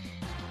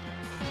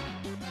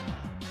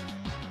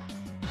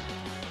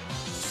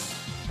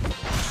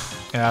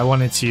 Yeah, I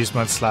wanted to use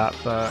Mud Slap,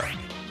 but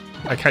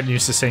I can't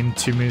use the same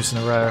 2 moves in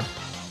a row.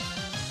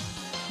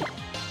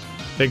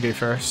 Big go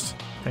first.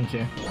 Thank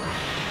you.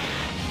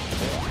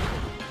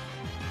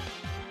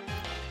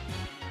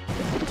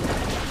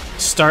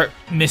 Start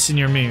missing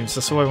your moves.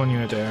 That's all I want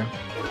you to do.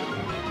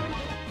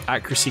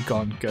 Accuracy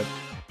gone. Good.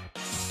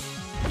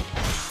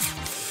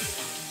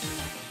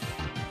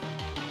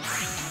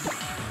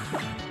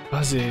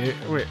 Buzzy.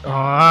 Wait.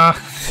 Ah,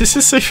 this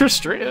is so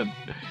frustrating.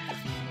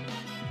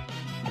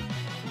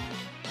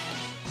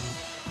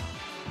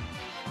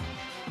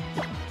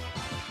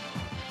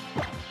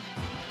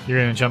 You're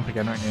gonna jump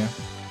again, aren't you?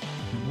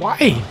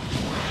 Why?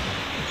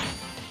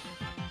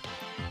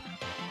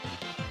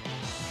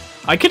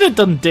 I could have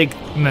done dig.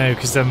 No,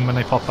 because then when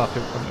they pop up, it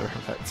wouldn't have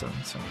affected them.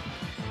 So.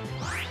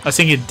 I was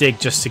thinking dig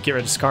just to get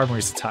rid of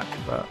Skarmory's attack,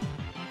 but.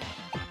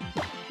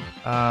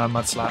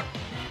 Mud Slap.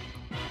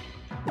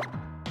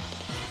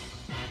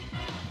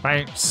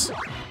 Bounce.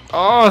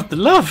 Oh, the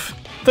love!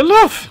 The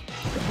love!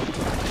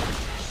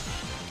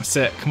 That's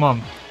it, come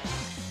on.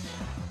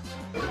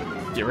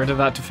 Get rid of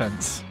that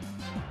defense.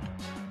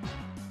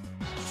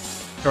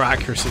 Or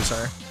accuracy,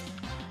 sorry.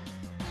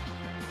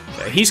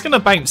 Okay, he's gonna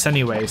bounce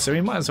anyway, so he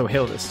might as well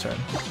heal this turn.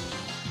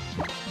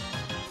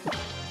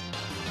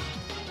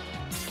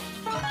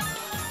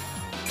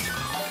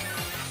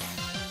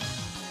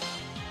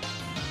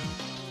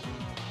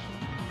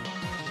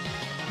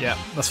 Yeah,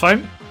 that's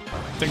fine.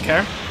 Don't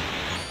care.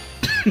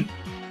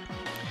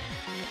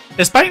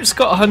 Has bounce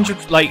got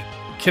 100? Like,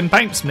 can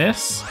bounce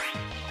miss?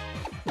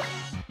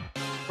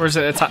 Or is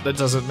it an attack that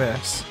doesn't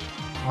miss?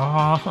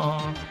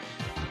 Oh.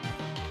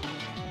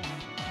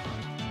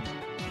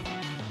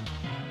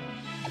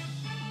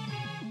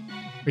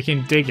 We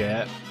can dig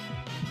it,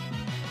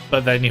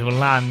 but then he'll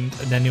land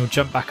and then he'll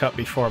jump back up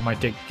before my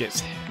dig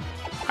gets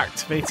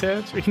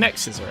activated. We can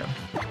X-Scissor him.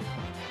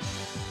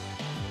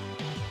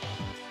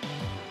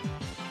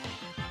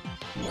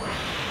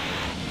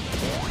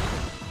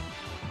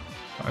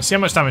 Let's see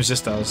how much damage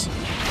this does.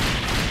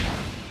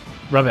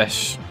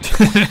 Rubbish.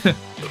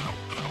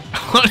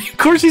 Of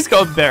course he's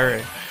got a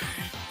berry.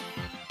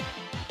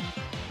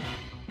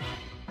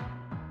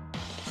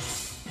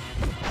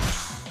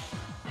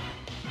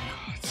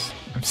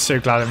 I'm so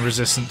glad I'm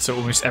resistant to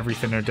almost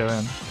everything they're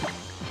doing.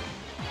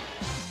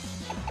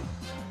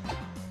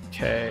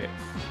 Okay.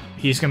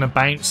 He's going to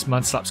bounce,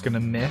 Mud Slap's going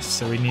to miss,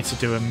 so we need to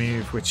do a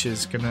move which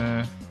is going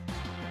to...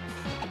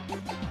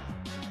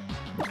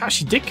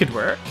 Actually, dig could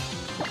work.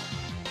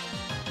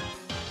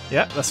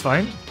 Yeah, that's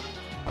fine.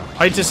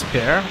 I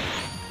disappear.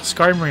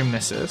 Skarmory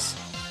misses.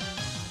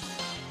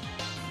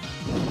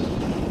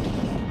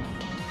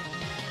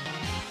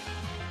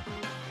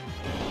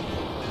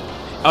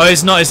 Oh,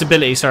 it's not his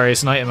ability, sorry,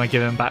 it's an item I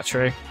give him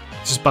battery.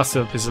 Just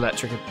busted up his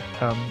electric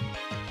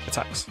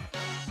attacks.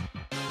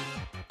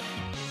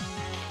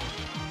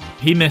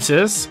 He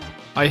misses.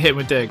 I hit him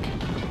with dig.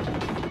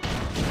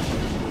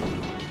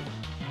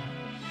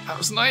 That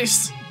was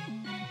nice.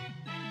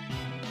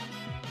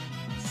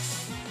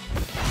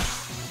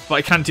 But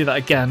I can't do that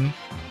again.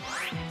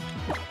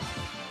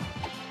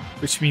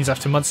 Which means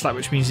after Mud Slap,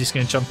 which means he's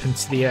going to jump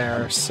into the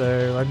air,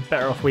 so I'm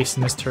better off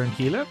wasting this turn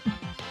healing.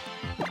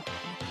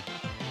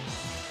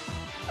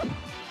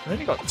 I've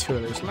only got 2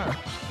 of those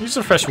left. Use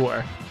some fresh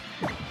water.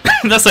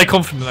 That's how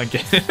confident I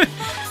get.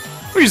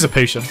 We'll use a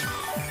potion.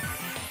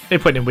 No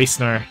point in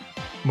wasting our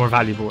more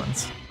valuable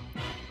ones.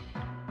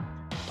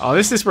 Oh,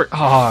 this is work.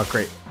 Oh,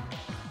 great.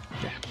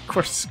 Yeah, of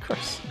course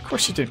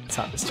you didn't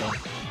attack this time.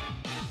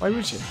 Why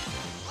would you?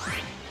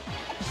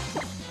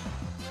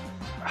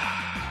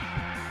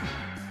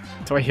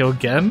 Do I heal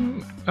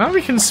again? Oh,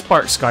 we can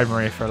spark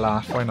Skarmory for a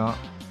laugh. Why not?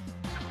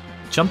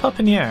 Jump up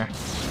in the air.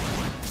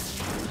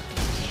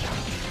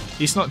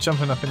 He's not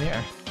jumping up in the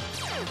air.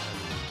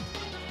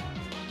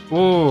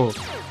 Ooh.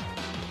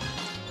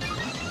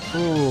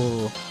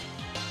 Ooh.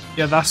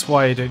 Yeah, that's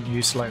why I don't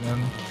use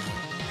lightning.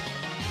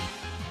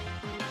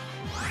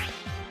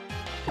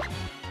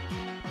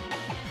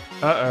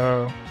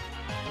 Uh-oh.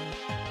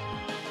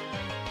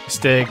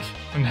 Stig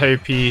and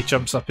hope he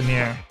jumps up in the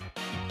air.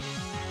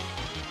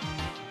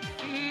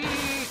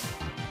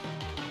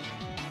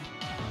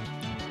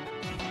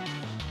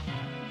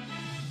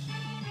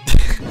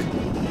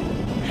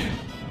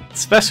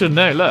 Special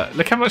no,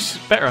 look how much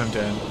better I'm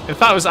doing. If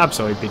that was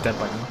Absol, he'd be dead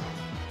by now.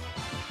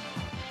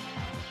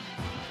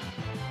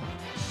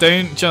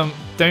 Don't jump.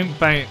 Don't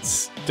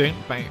bounce.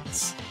 Don't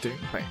bounce.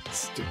 Don't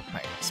bounce. Don't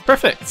bounce.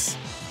 Perfect.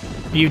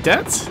 Are you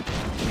dead?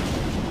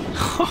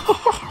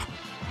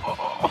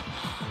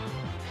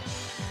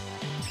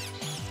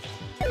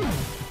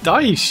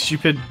 Die,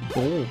 stupid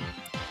ball.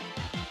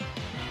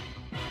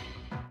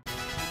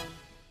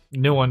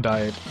 No one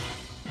died.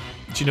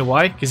 Do you know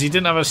why? Because he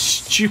didn't have a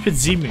stupid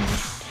Z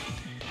move.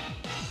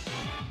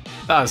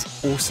 That is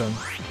awesome.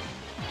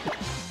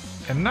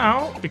 And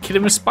now we kill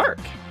him with Spark.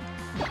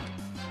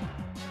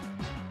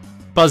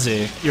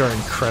 Buzzy, you're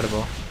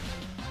incredible.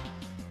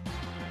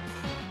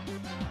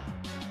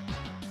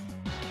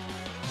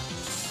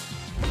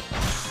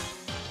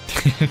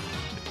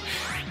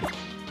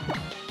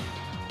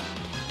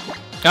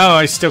 Oh,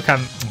 I still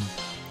can't.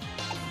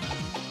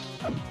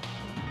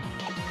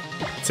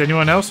 Does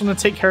anyone else want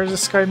to take care of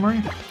this guy,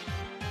 Murray?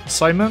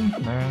 Simon?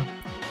 No.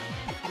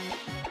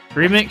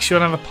 Remix, you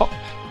want to have a pop?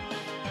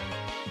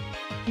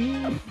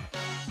 No.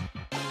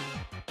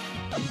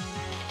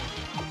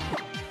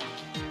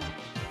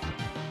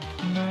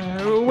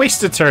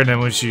 Waste a turn and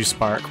we'll use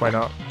Spark, why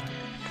not?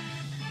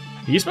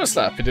 He used my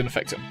slap, it didn't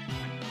affect him.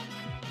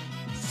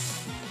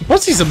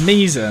 Buzzy's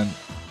amazing.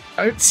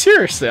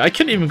 Seriously, I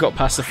couldn't even got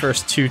past the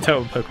first 2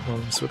 totem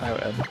Pokemons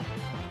without him.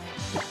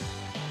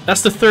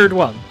 That's the 3rd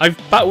one. I've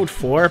battled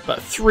 4,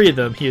 but 3 of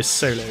them he is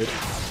soloed.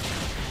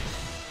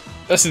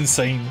 That's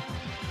insane.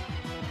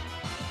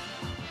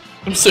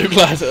 I'm so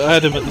glad I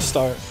had him at the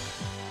start.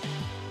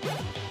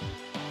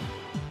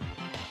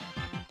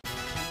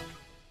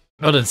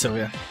 Well done,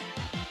 Sylvia.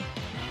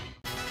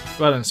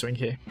 Well done,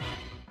 Swinky.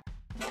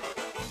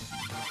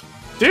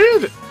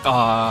 Dude!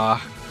 Ah.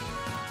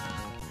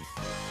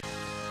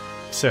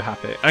 So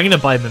happy. I'm gonna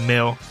buy him a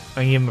meal. I'm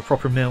gonna give him a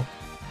proper meal.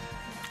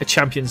 A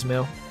champion's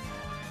meal.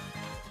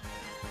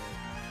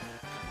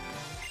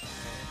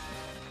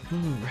 Do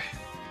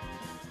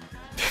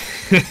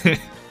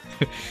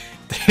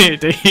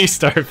you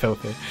start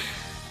filthy?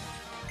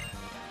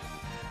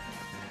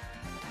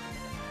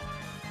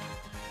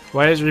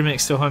 Why is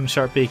Remix still on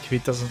Sharp Beak if he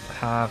doesn't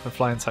have a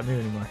flying type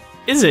move anymore?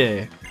 Is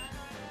he?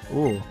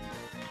 Ooh.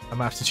 I'm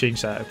gonna have to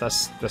change that if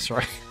that's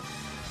right.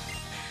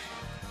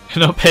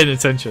 I'm not paying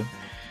attention.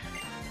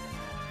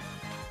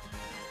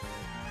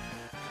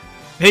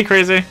 Hey,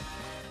 Crazy.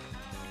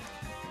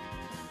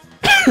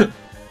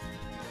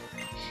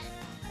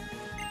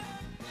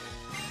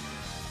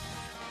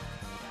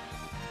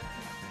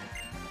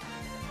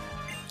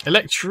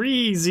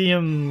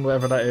 Electresium,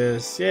 whatever that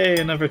is. Yay,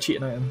 another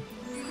cheating item.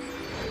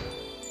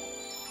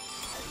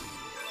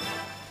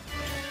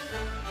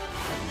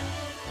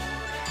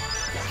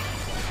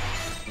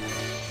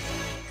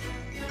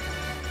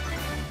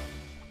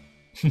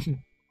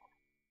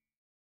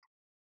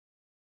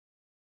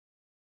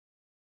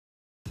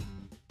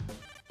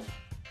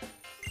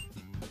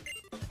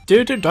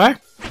 Dude, die.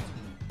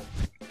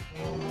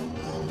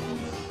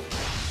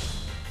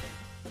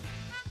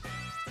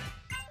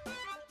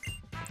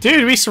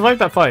 Dude, we survived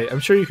that fight. I'm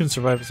sure you can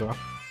survive as well.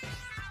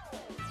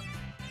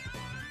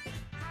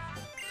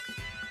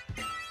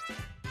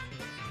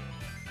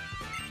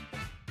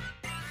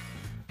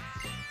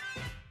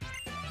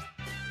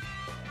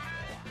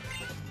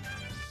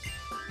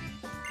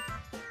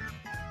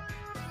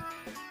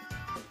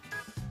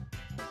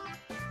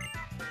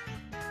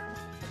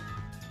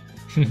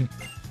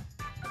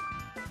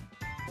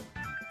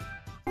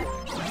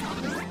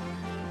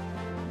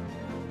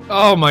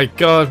 Oh my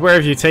god, where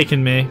have you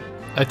taken me?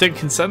 I don't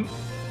consent.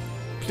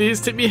 Please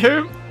take me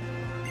home.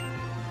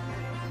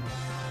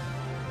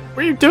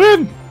 What are you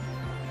doing?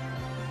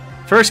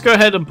 First, go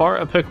ahead and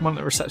borrow a Pokemon at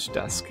the reception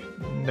desk.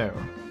 No.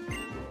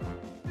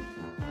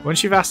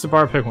 Once you've asked to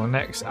borrow a Pokemon,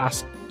 next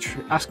ask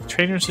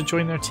trainers to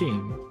join their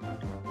team.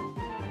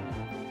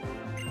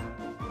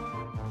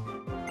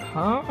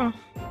 Huh?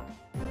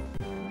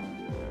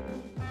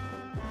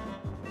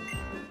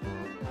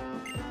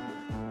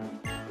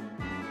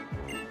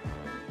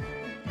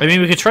 I mean,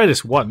 we could try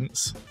this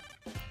once.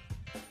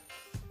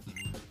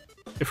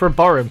 If we're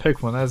borrowing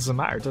Pokemon, that doesn't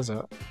matter, does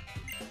it?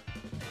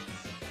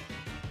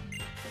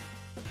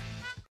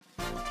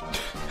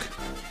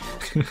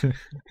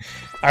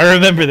 I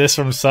remember this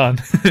from Sun.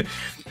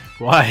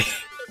 Why?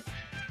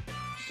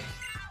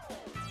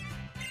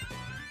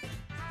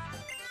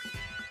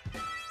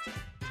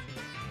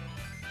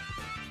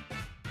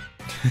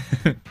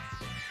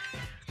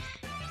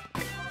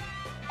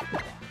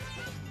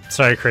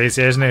 Sorry,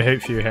 Crazy, there's no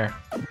hope for you here.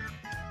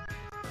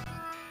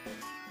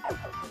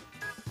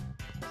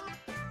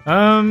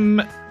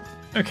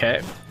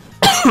 Okay.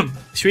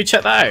 Should we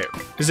check that out?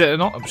 Is it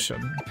an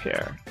option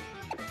here?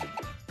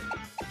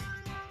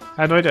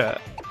 How do I do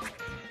it?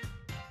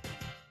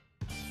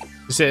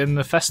 Is it in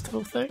the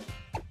festival thing?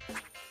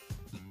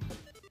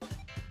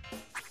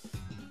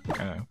 I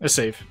don't know. Let's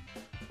save.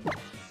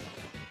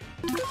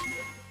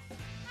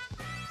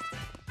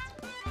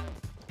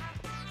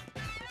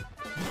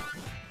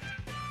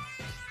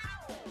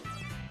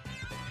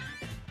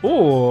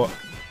 Ooh.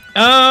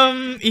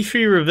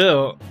 E3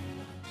 reveal.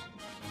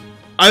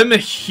 I'm a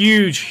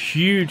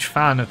huge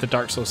fan of the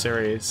Dark Souls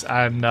series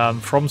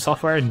and From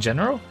Software in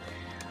general.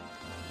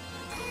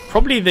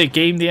 Probably the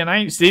game they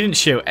announced, they didn't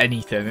show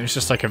anything. It was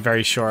just like a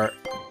very short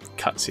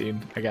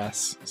cutscene, I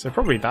guess. So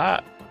probably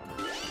that.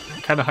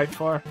 I'm kind of hyped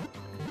for.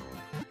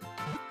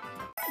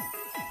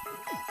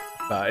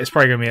 But it's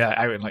probably going to be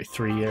out in like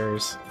 3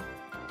 years.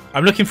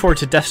 I'm looking forward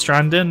to Death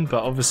Stranding,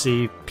 but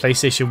obviously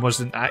PlayStation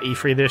wasn't at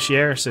E3 this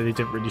year, so they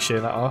didn't really show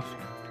that off.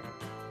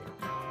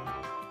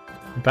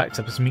 He backed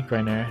up his meat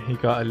grinder. He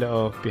got a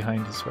little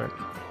behind his work.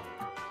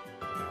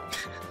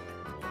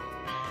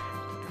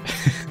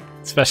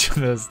 Especially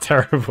when it was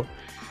terrible.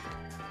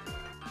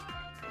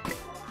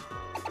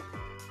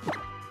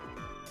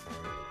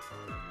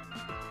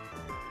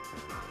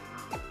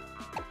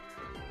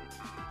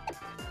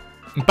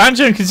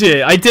 Banjo and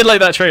Kazooie, I did like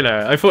that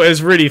trailer. I thought it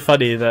was really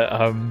funny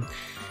that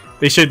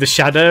they showed the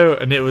shadow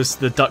and it was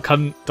the Duck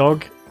Hunt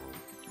dog.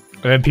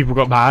 And then people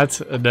got mad,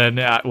 and then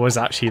it was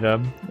actually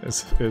them.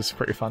 It was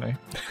pretty funny.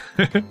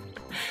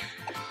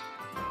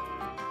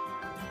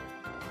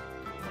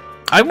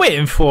 I'm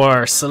waiting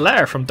for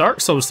Solaire from Dark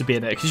Souls to be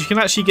in it, because you can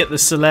actually get the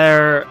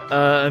Solaire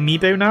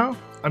amiibo now.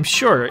 I'm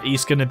sure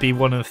he's going to be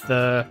one of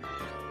the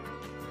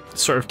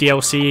sort of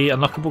DLC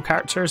unlockable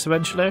characters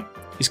eventually.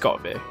 He's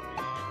got to be.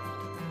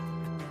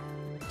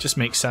 Just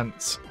makes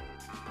sense.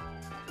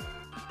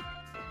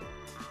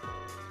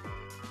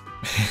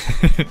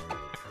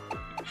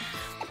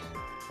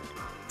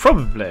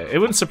 Probably. It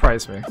wouldn't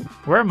surprise me.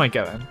 Where am I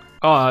going?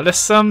 Oh,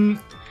 let's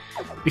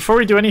before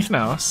we do anything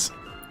else,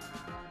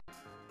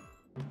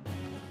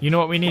 you know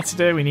what we need to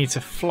do? We need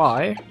to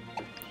fly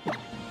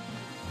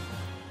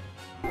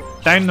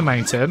down the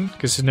mountain,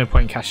 because there's no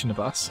point in catching the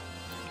bus.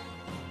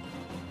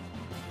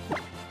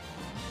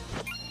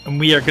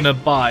 And we are gonna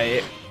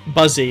buy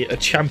Buzzy a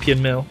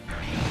champion meal.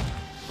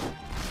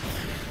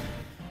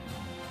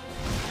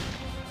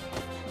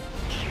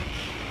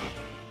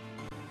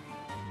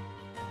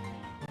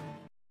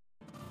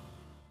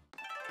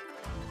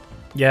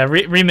 Yeah,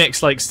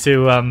 Remix likes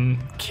to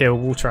kill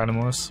water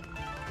animals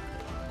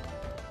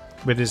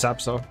with his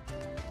Absol.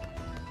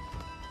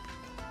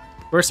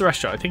 Where's the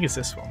restaurant? I think it's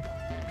this one.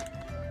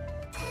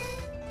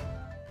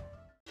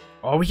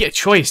 Oh, we get a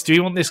choice. Do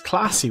you want this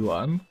classy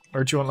one,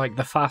 or do you want like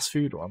the fast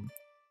food one?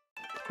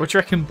 What do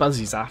you reckon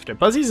Buzzy's after?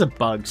 Buzzy's a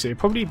bug, so you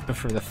probably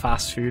prefer the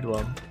fast food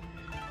one.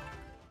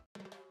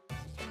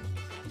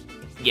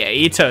 Yeah,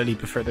 you totally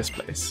prefer this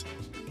place.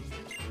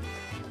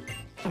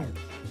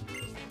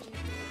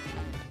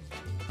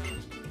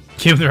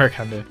 Give him the rare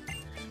candy.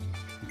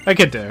 I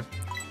could do.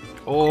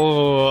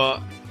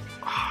 Oh,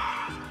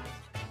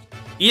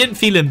 he ain't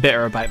feeling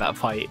bitter about that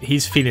fight.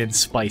 He's feeling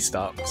spiced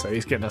up, so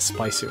he's getting a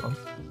spicy one.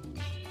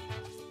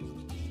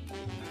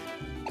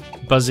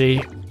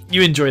 Buzzy,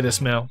 you enjoy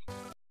this meal.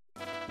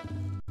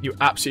 You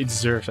absolutely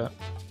deserve it.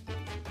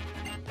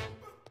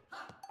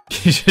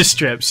 You just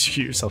straight up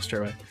shoot yourself straight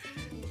away.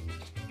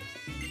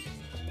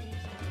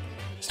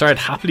 Started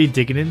happily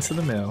digging into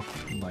the meal.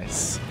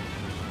 Nice.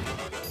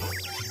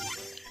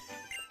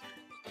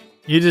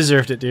 You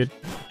deserved it, dude.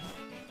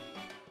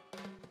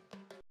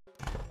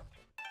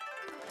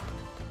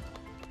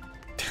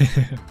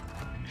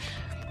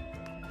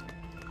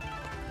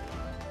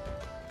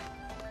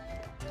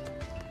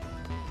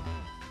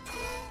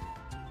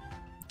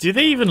 Do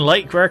they even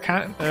like rare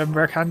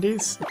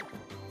candies?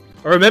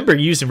 I remember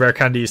using rare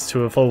candies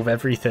to evolve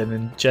everything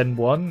in Gen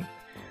 1.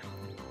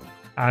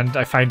 And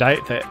I found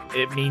out that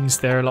it means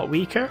they're a lot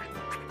weaker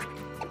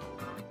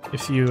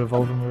if you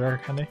evolve them with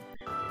rare candy.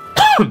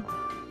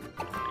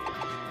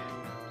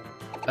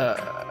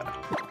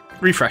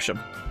 Refresh them.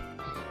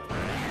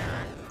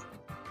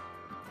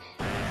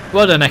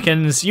 Well done,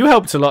 Ekans. You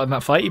helped a lot in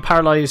that fight. You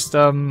paralysed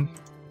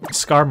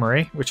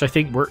Skarmory, which I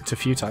think worked a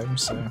few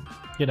times. So,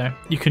 you know,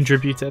 you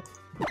contributed.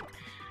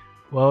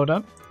 Well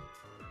done.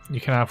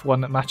 You can have one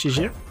that matches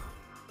you.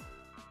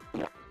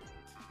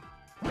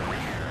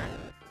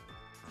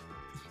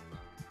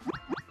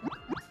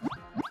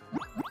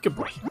 Good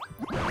boy.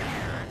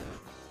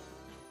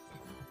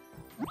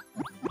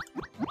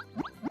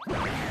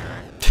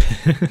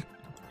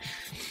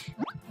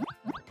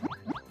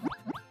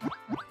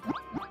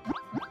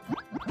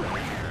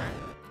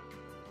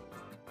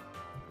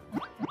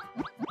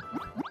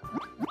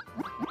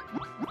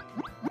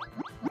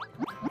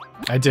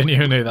 I didn't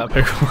even know that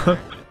Pokemon.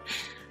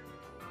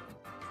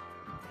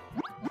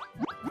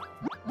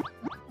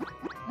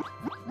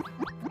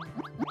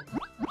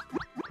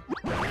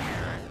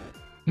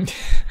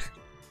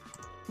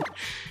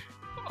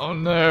 Oh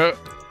no.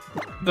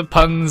 The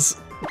puns,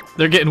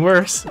 they're getting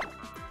worse.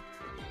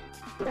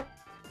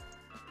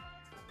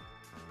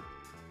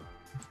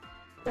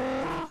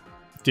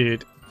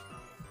 Dude.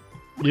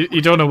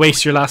 You don't want to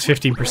waste your last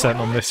 15%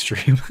 on this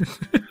stream.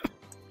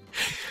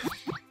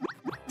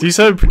 Do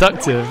something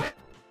productive.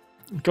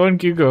 Go on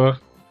Google.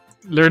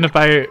 Learn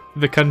about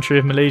the country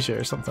of Malaysia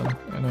or something.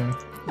 I don't know.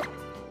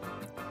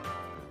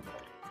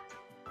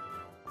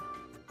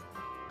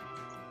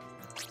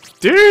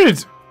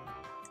 Dude!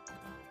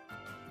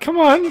 Come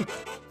on!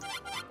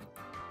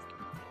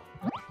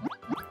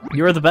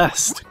 You're the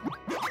best.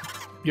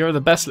 You're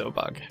the best little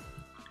bug.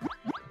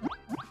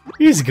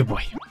 He's a good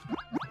boy.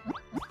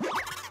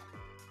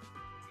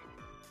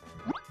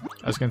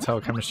 I was going to tell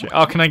chemistry.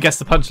 Oh, can I guess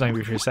the punchline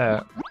before you say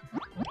it?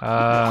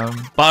 But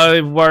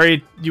I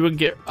worried you wouldn't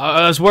get.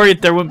 I was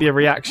worried there wouldn't be a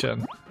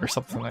reaction or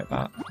something like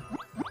that.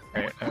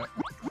 Right,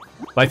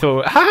 but I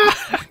thought,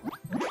 ha!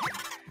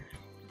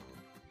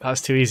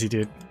 That's too easy,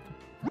 dude.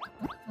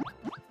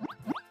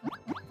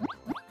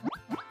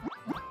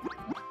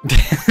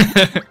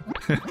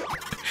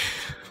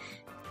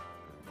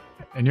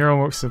 And your own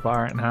works the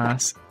bar and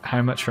asks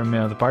how much for a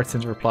meal. The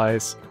bartender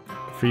replies,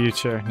 for you,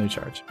 sure, no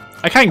charge.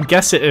 I can't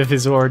guess it if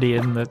it's already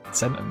in the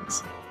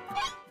sentence.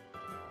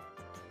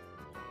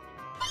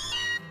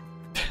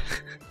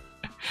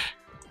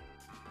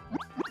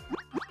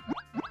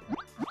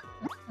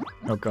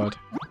 Oh god.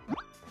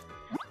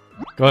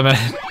 Go on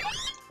then.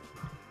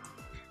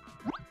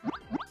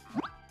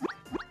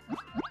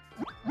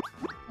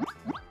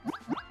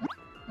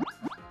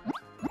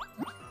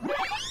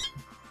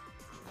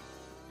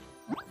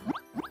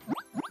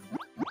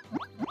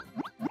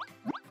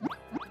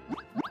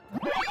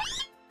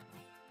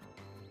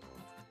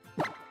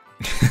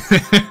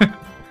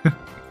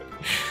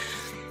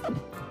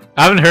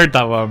 I haven't heard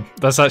that one.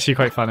 That's actually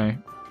quite funny.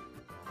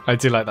 I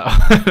do like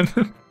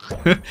that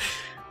one.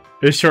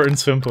 It's short and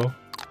simple.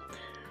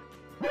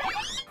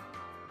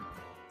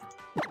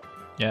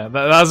 Yeah,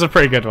 that was a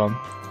pretty good one.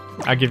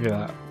 I'll give you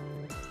that.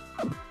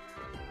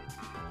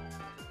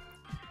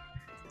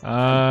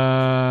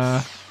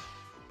 Oh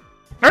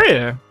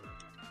yeah.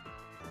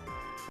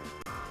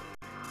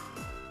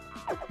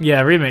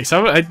 Yeah, remix.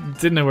 I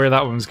didn't know where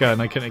that one was going.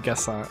 I couldn't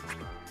guess that.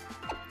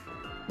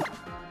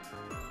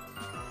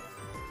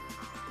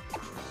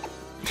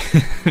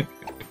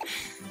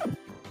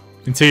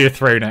 Until you're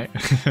thrown out.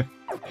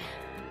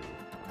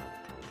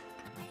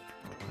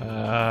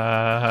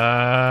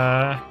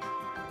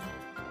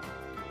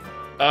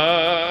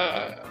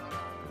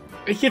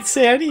 He could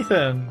say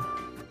anything.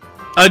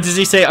 Oh, does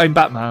he say I'm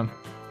Batman?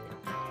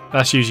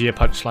 That's usually a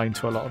punchline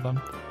to a lot of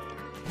them.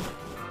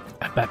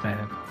 I'm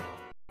Batman.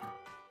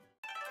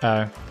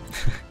 Oh.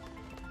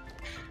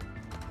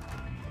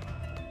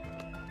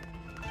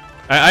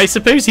 I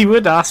suppose he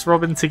would ask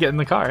Robin to get in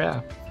the car,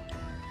 yeah.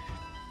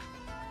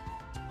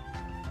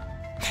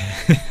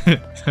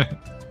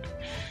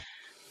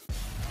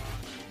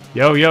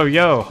 Yo, yo,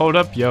 yo, hold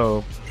up,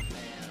 yo.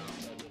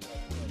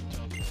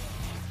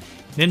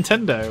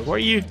 Nintendo, what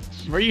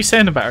are you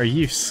saying about our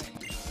use?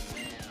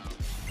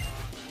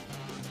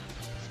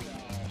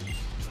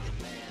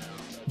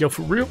 Yo,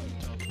 for real?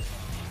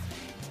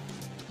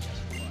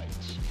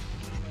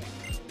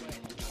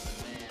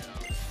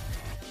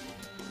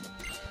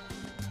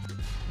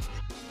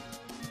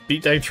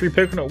 Beat down 3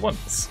 Pokemon at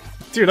once.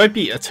 Dude, I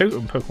beat a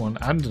totem Pokemon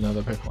and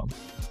another Pokemon.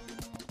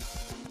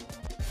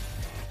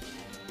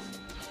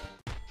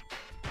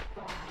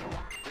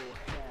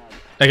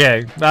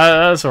 Okay,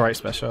 that's alright,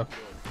 Special.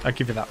 I'll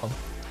give you that one.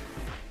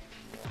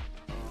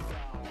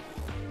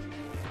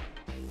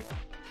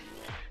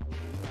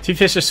 Two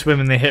fish are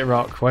swimming, they hit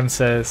rock. One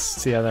says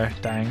to the other,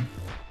 dang.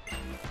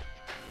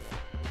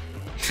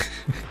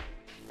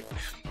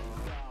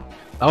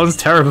 That one's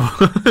terrible.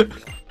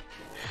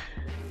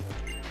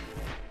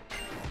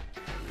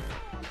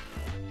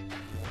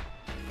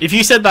 If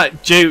you said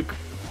that joke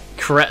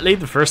correctly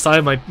the first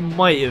time, I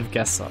might have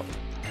guessed that.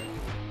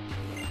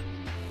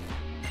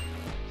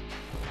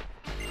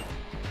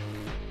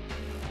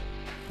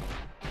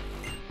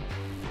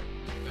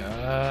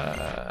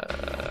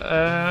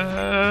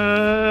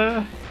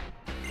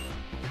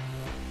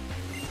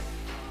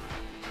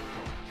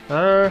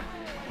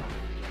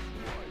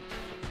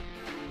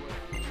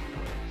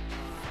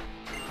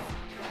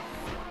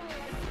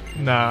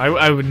 No,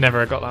 I would never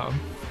have got that one.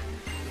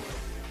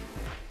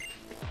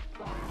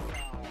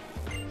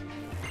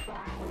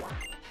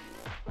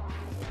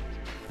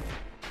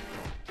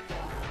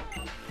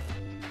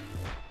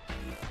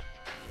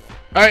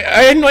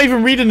 I'm not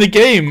even reading the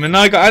game, and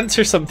now I got to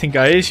answer something,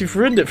 guys. You've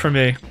ruined it for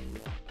me.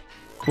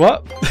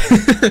 What?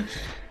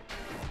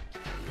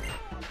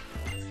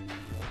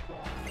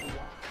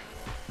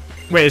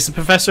 Wait, is the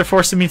professor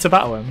forcing me to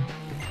battle him?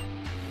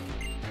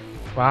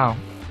 Wow.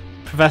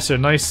 Professor,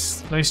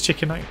 nice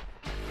chicken out.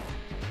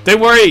 Don't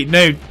worry,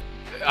 no.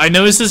 I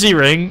know it's a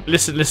Z-ring.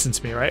 Listen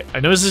to me, right? I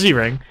know it's a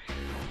Z-ring,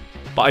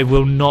 but I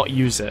will not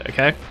use it,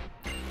 okay?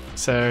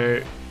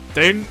 So,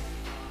 don't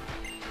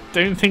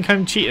think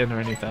I'm cheating or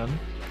anything.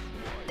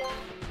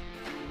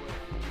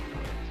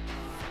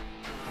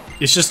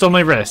 It's just on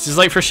my wrist. It's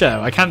like for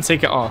show. I can't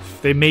take it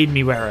off. They made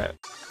me wear it.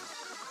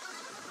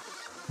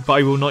 But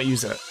I will not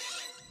use it.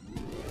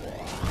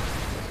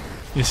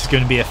 This is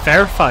going to be a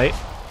fair fight.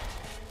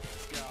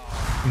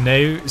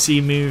 No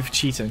Z-move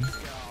cheating.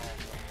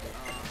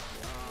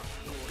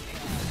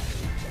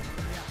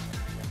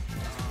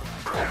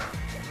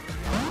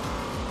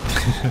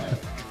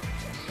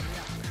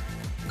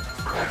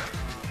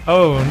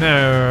 Oh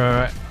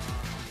no.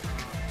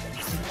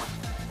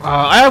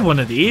 I had one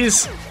of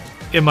these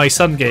in my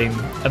Sun game,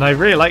 and I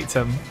really liked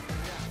him.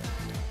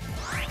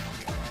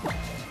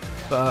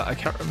 but I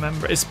can't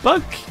remember. It's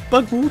Bug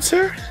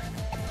Water?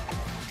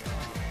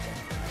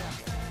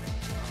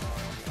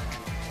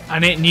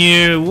 And it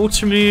knew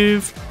Water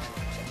move.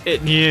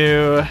 It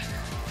knew... I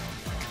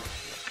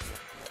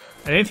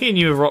don't think it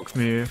knew a Rock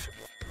move.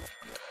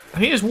 I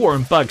think it's Water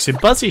and Bug, so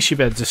Buzzy should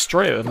be able to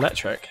destroy it with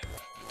Electric.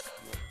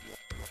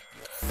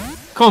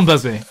 Come on,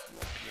 Buzzy.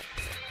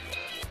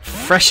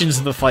 Fresh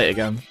into the fight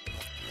again.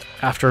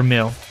 After a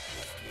meal.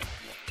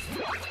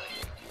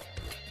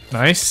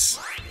 Nice.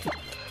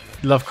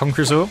 Love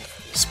conquers all.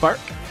 Spark.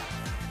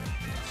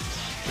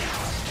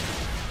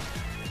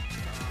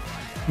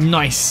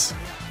 Nice.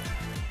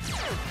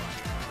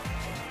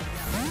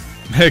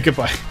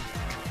 Goodbye.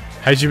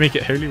 How'd you make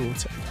it holy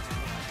water?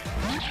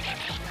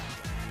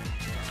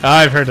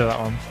 I've heard of that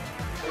one.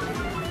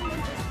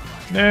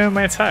 No,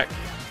 my attack.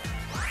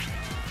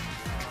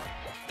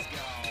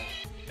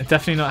 It's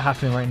definitely not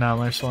happening right now.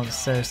 My response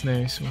says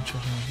no. So I'm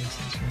trying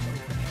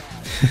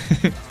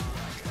to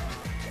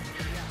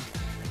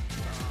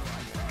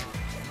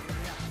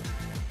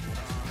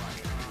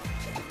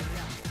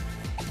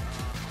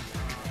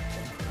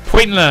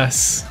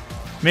Pointless.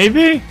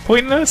 Maybe?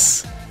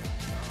 Pointless?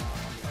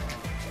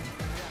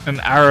 An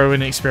arrow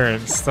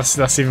inexperience.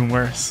 That's even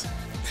worse.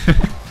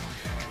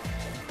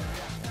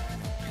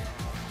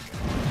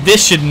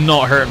 This should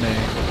not hurt me.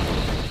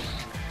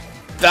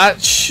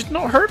 That should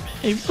not hurt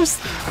me. What's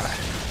that?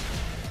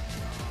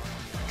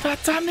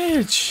 That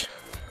damage.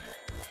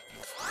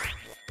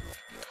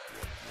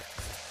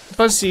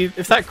 Buzzy,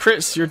 if that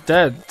crits, you're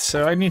dead.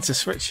 So I need to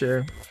switch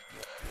here.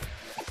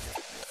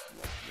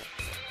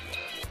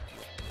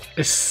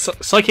 It's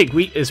Psychic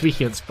is weak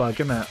against Bug,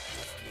 isn't it?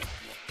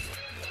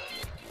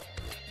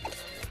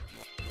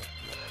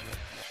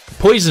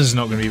 Poison's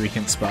not going to be weak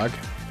against Bug.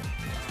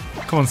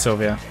 Come on,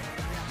 Sylvia.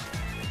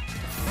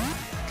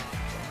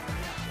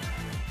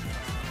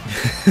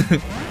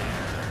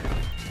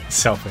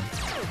 Selfing.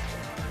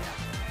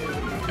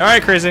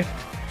 Alright, crazy.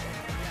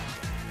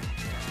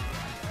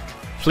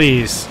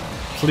 Please.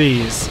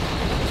 Please.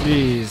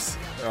 Please.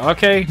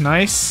 Okay,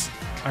 nice.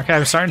 Okay,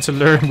 I'm starting to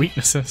learn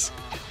weaknesses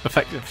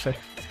effectively.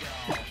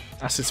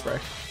 Acid spray.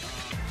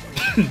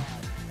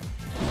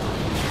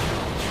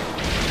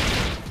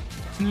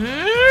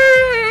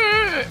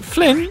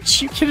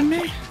 Flinch? You kidding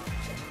me?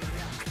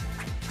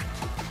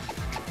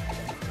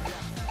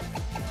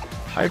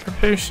 Hyper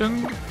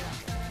potion.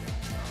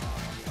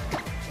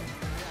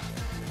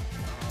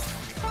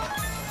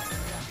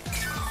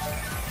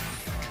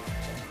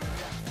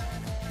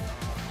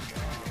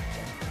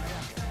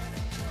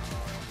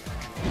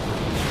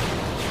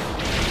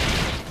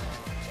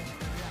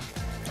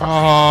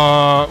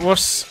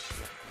 What's...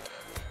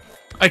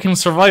 I can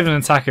survive an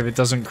attack if it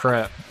doesn't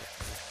crit.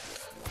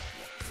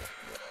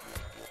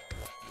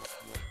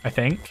 I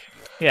think.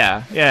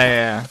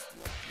 Yeah.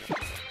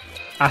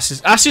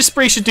 Acid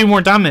spray should do more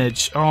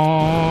damage.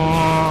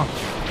 Oh,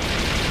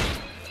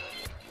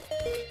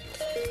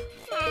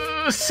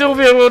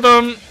 Sylvia, well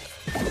done.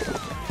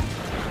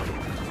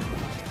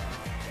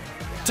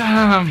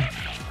 Damn.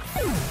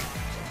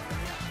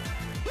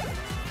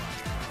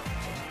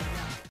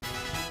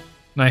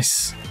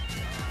 Nice.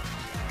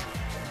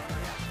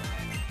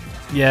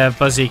 Yeah,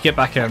 Buzzy, get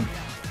back in.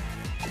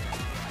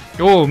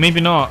 Oh, maybe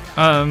not.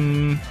 I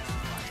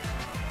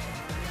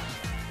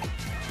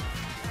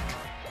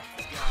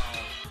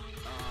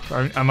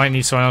might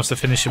need someone else to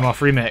finish him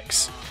off.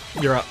 Remix,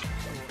 you're up.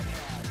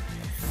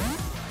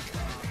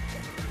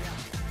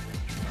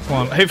 Come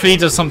on, hopefully he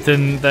does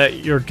something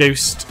that your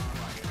ghost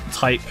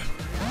type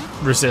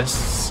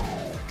resists.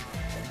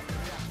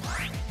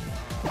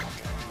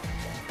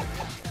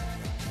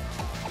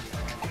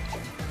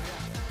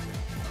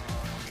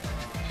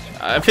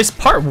 If it's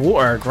part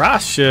water,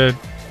 grass should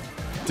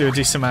do a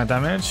decent amount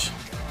of damage.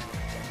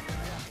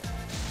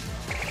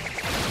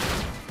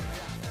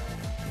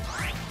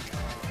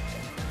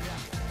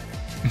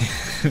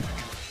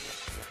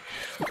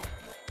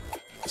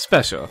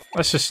 Special.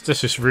 That's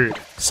just rude.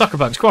 Sucker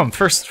punch. Go on,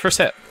 first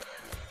hit.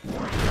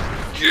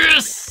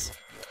 Yes.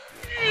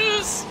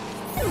 Yes.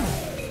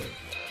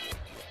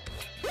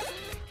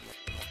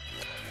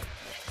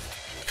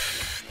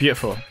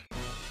 Beautiful.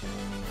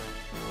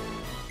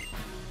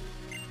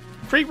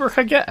 Great work,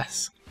 I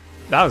guess.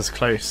 That was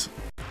close.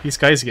 These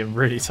guys are getting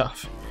really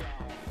tough.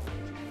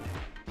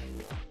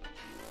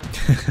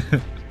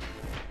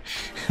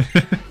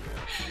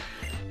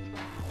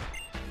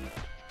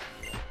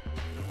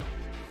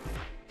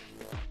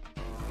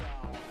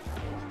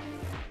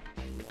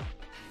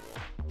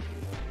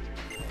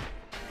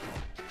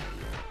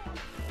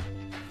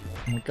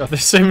 Oh my god,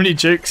 there's so many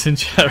jokes in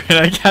chat and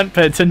I can't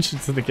pay attention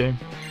to the game.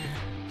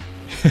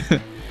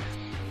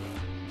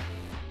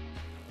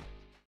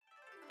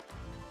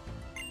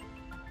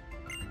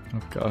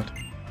 Oh god.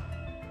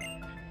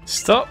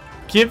 Stop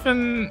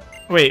giving...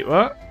 Wait,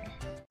 what?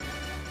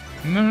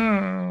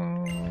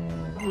 No.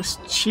 It was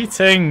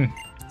cheating.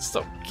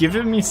 Stop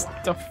giving me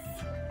stuff.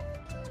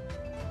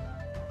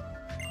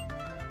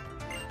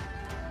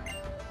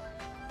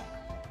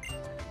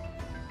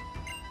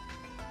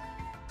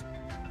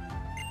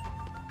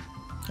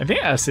 I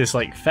think that's this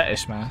like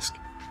fetish mask.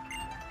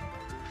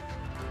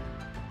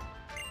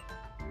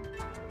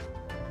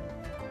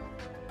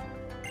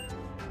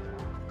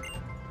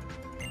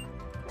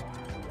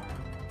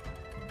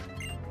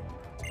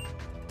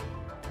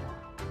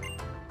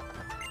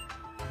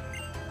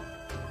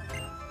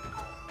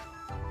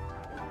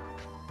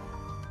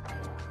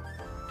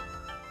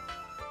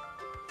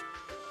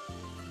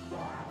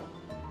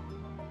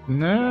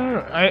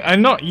 No,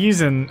 I'm not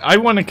using... I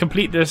want to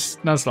complete this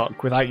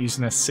Nuzlocke without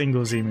using a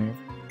single Z move.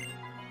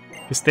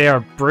 Because they are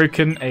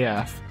broken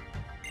AF.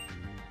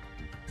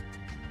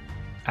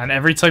 And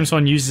every time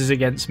someone uses it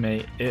against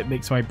me, it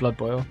makes my blood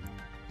boil.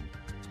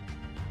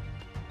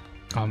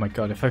 Oh my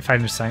god, if I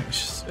find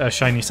a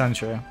shiny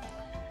Sancho.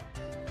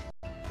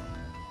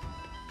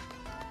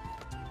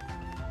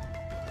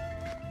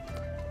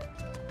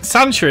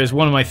 Sancho is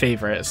one of my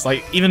favourites,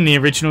 like even the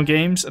original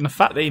games, and the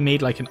fact that he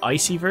made like an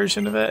icy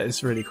version of it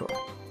is really cool.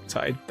 So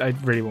I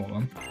really want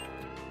one.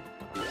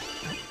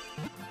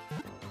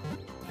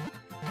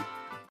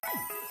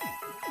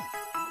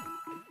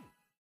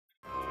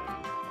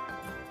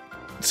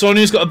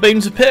 Sonya's got a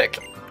bone to pick.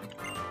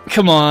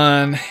 Come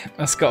on,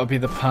 that's got to be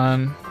the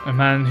pun. A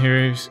man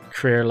whose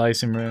career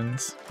lies in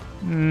ruins.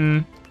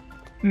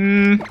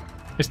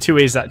 There's two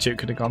ways that joke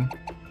could have gone.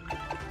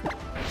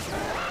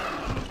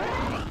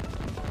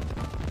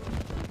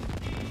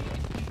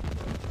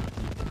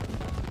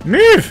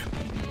 Move!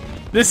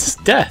 This is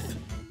death.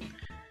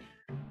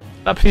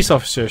 That police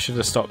officer should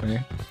have stopped me.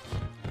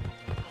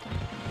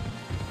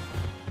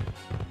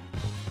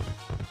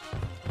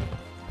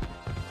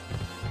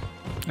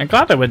 I'm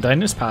glad I went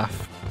down this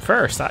path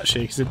first,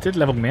 actually, because it did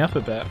level me up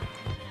a bit.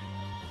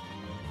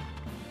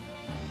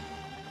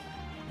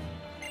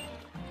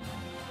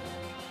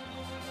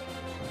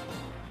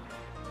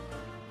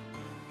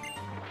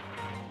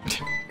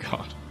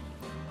 God.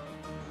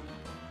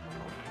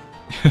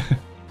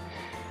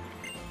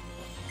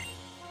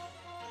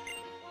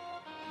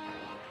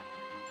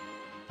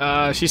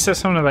 She said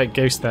something about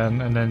Ghost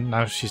then, and then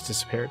now she's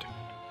disappeared.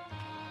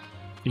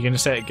 You gonna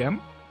say it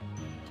again?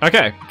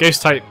 Okay,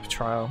 Ghost type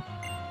trial.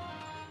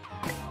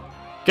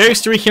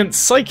 Ghost weakened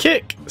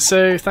Psychic,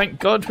 so thank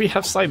God we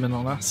have Simon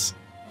on us.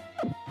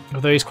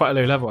 Although he's quite a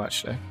low level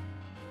actually.